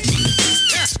hype.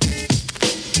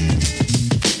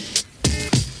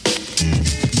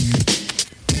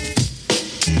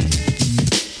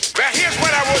 Now here's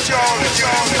what I want y'all to do.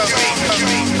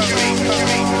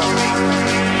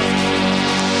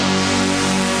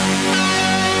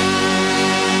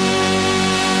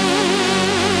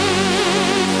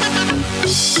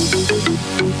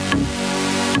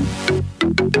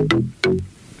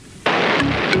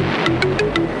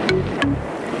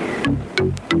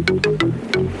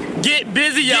 Get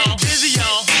busy, y'all.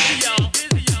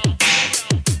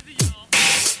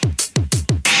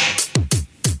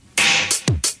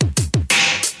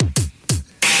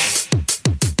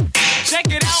 Check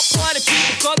it out, party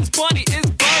people, cause this party is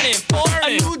burning. For a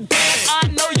new dance, I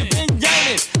know you've been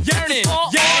yearning. For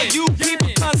all you people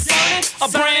concerning, a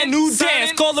brand new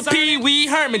dance called the Pee Wee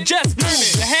Herman. Just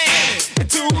move your hand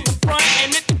into the front,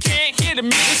 and if you can't hear the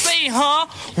music, say, huh?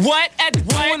 What? At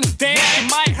doing this dance, you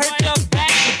might hurt your back,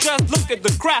 but just look at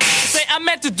the crowd. Say, I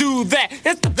meant to do that.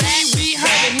 It's the Pee Wee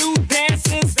Herman new dance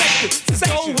sensation. So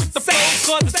go with the flow,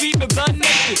 cause it's sweeping the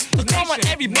nation. So come on,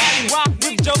 everybody. Everybody rock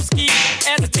with Joeski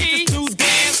as a teacher to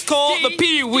dance called the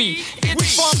Pee-wee.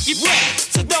 It's funky wet,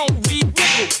 so don't be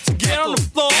fickle. So get on the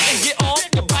floor and get off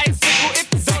your bicycle.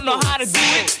 If you don't know how to do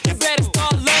it, you better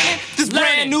start learning this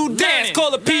brand new dance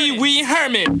called the Pee-wee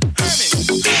Herman.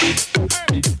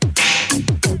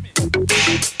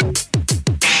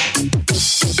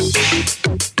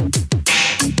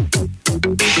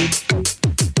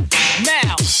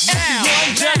 Now,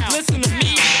 everyone just listen to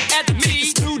me at the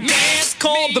teacher's new dance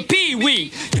called the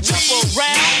Pee-wee. You jump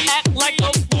around, act like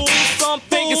a fool. Some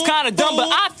think it's kinda dumb, but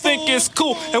I think it's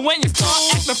cool. And when you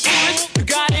start acting foolish, you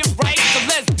got it right. So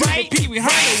let's do the Pee-wee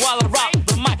Herman while I rock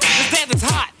the mic. This dance is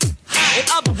hot. In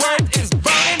other words, it's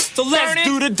burning. So let's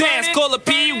do the dance called the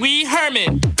Pee-wee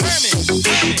Herman.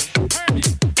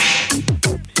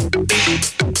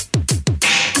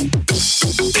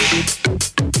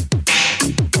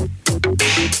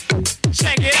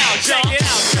 Check it out, y'all.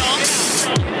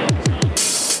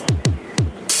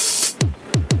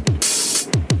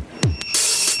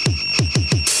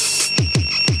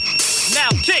 Now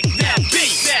kick that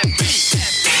beat.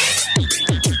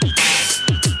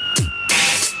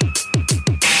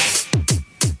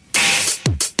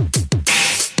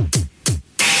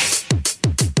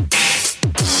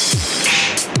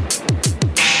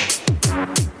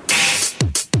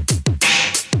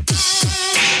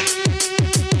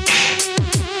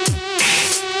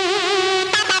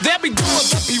 They'll be doing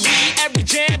the Pee-wee every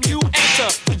jam you enter.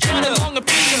 So join along a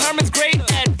Pee-wee Herman's great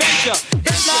adventure.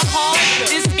 It's not hard,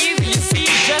 it's easy, you see.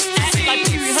 Just act like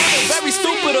Pee-wee Herman, very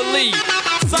stupid to leave.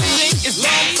 Some think it's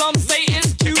dumb, some say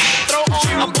it's cute. Throw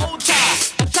on a bow tie,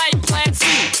 a tight plaid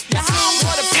suit. Your high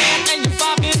water pants and your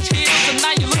 5-inch heels, and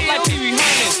now you look like Pee-wee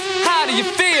Herman. How do you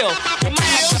feel? You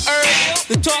might have the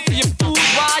urge to talk to your food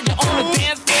while you're on the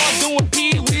dance floor doing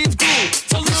Pee-wee's groove.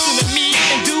 So listen to me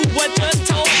and do what you're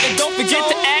told, and don't forget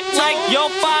to act like you're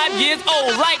 5 years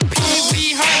old, like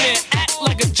Pee-wee Herman. Act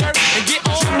like a jerk and get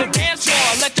on the dance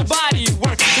floor. Let your body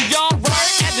work. So y'all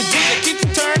work at the DJ, keep the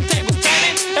turntables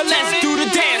turning, and let's do the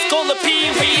dance called the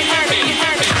Pee-wee Herman.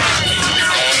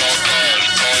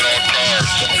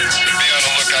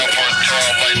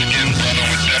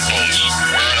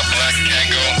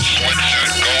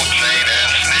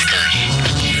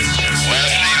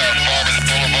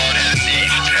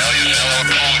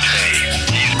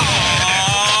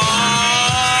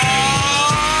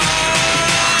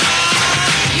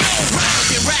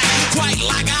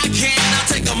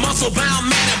 Bound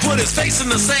man and put his face in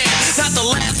the sand. Not the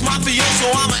last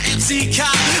mafioso, I'm an MC cop.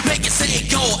 Make it say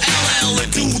go LL and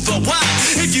do the what?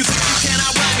 If you think you cannot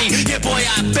rap me, yeah boy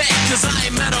I bet. Cause I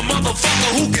ain't met a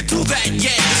motherfucker who can do that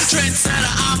yet.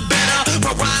 Trendsetter, I'm better,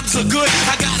 my rhymes are good.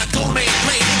 I got a gourmet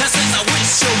plate that says I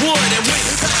wish you would. And when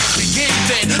time begin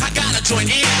then, I gotta join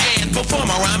in. And before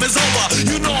my rhyme is over,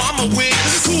 you know I'ma win.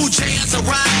 Cool J has a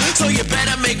rhyme, so you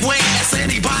better make way. Ask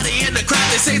anybody in the crowd,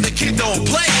 they say the kid don't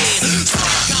play.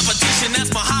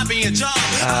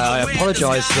 I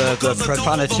apologise for the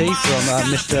profanity from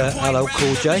Mr. LL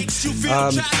Cool J.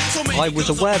 I was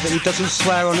aware that he doesn't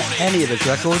swear on any of his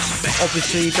records.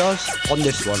 Obviously he does on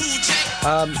this one.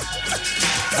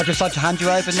 I'd just like to hand you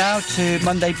over now to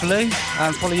Monday Blue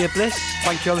and Follow Your Bliss.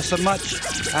 Thank you all so much,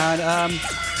 and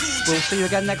we'll see you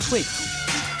again next week.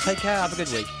 Take care, have a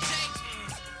good week.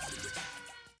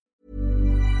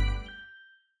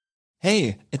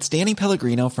 Hey, it's Danny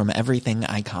Pellegrino from Everything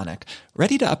Iconic.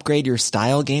 Ready to upgrade your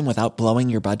style game without blowing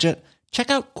your budget?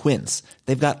 Check out Quince.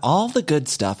 They've got all the good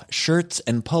stuff, shirts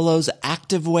and polos,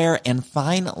 activewear, and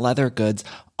fine leather goods,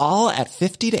 all at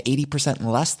 50 to 80%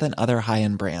 less than other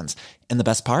high-end brands. And the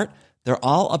best part? They're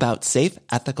all about safe,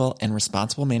 ethical, and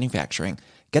responsible manufacturing.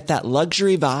 Get that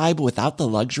luxury vibe without the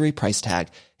luxury price tag.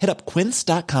 Hit up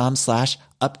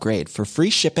quince.com/upgrade for free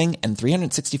shipping and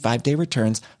 365-day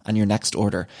returns on your next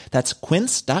order. That's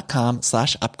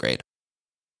quince.com/upgrade.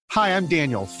 Hi, I'm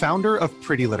Daniel, founder of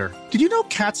Pretty Litter. Did you know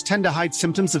cats tend to hide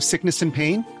symptoms of sickness and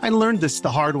pain? I learned this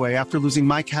the hard way after losing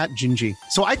my cat, Gingy.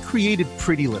 So I created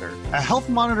Pretty Litter, a health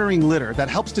monitoring litter that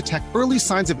helps detect early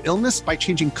signs of illness by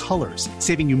changing colors,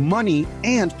 saving you money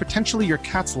and potentially your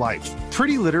cat's life.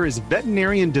 Pretty Litter is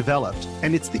veterinarian developed,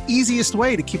 and it's the easiest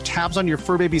way to keep tabs on your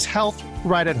fur baby's health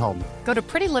right at home. Go to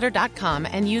prettylitter.com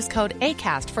and use code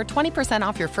ACAST for 20%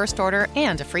 off your first order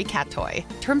and a free cat toy.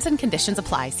 Terms and conditions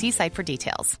apply. See site for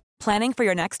details. Planning for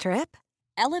your next trip?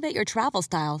 Elevate your travel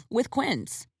style with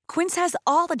Quince. Quince has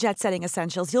all the jet-setting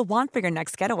essentials you'll want for your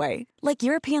next getaway, like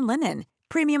European linen,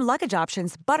 premium luggage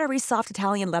options, buttery soft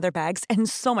Italian leather bags, and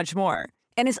so much more.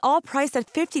 And is all priced at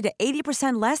 50 to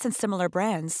 80% less than similar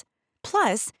brands.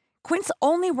 Plus, Quince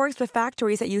only works with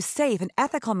factories that use safe and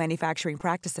ethical manufacturing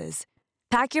practices.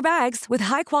 Pack your bags with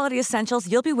high-quality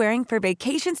essentials you'll be wearing for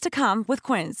vacations to come with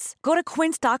Quince. Go to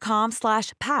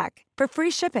quince.com/pack for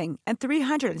free shipping and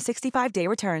 365-day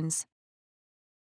returns.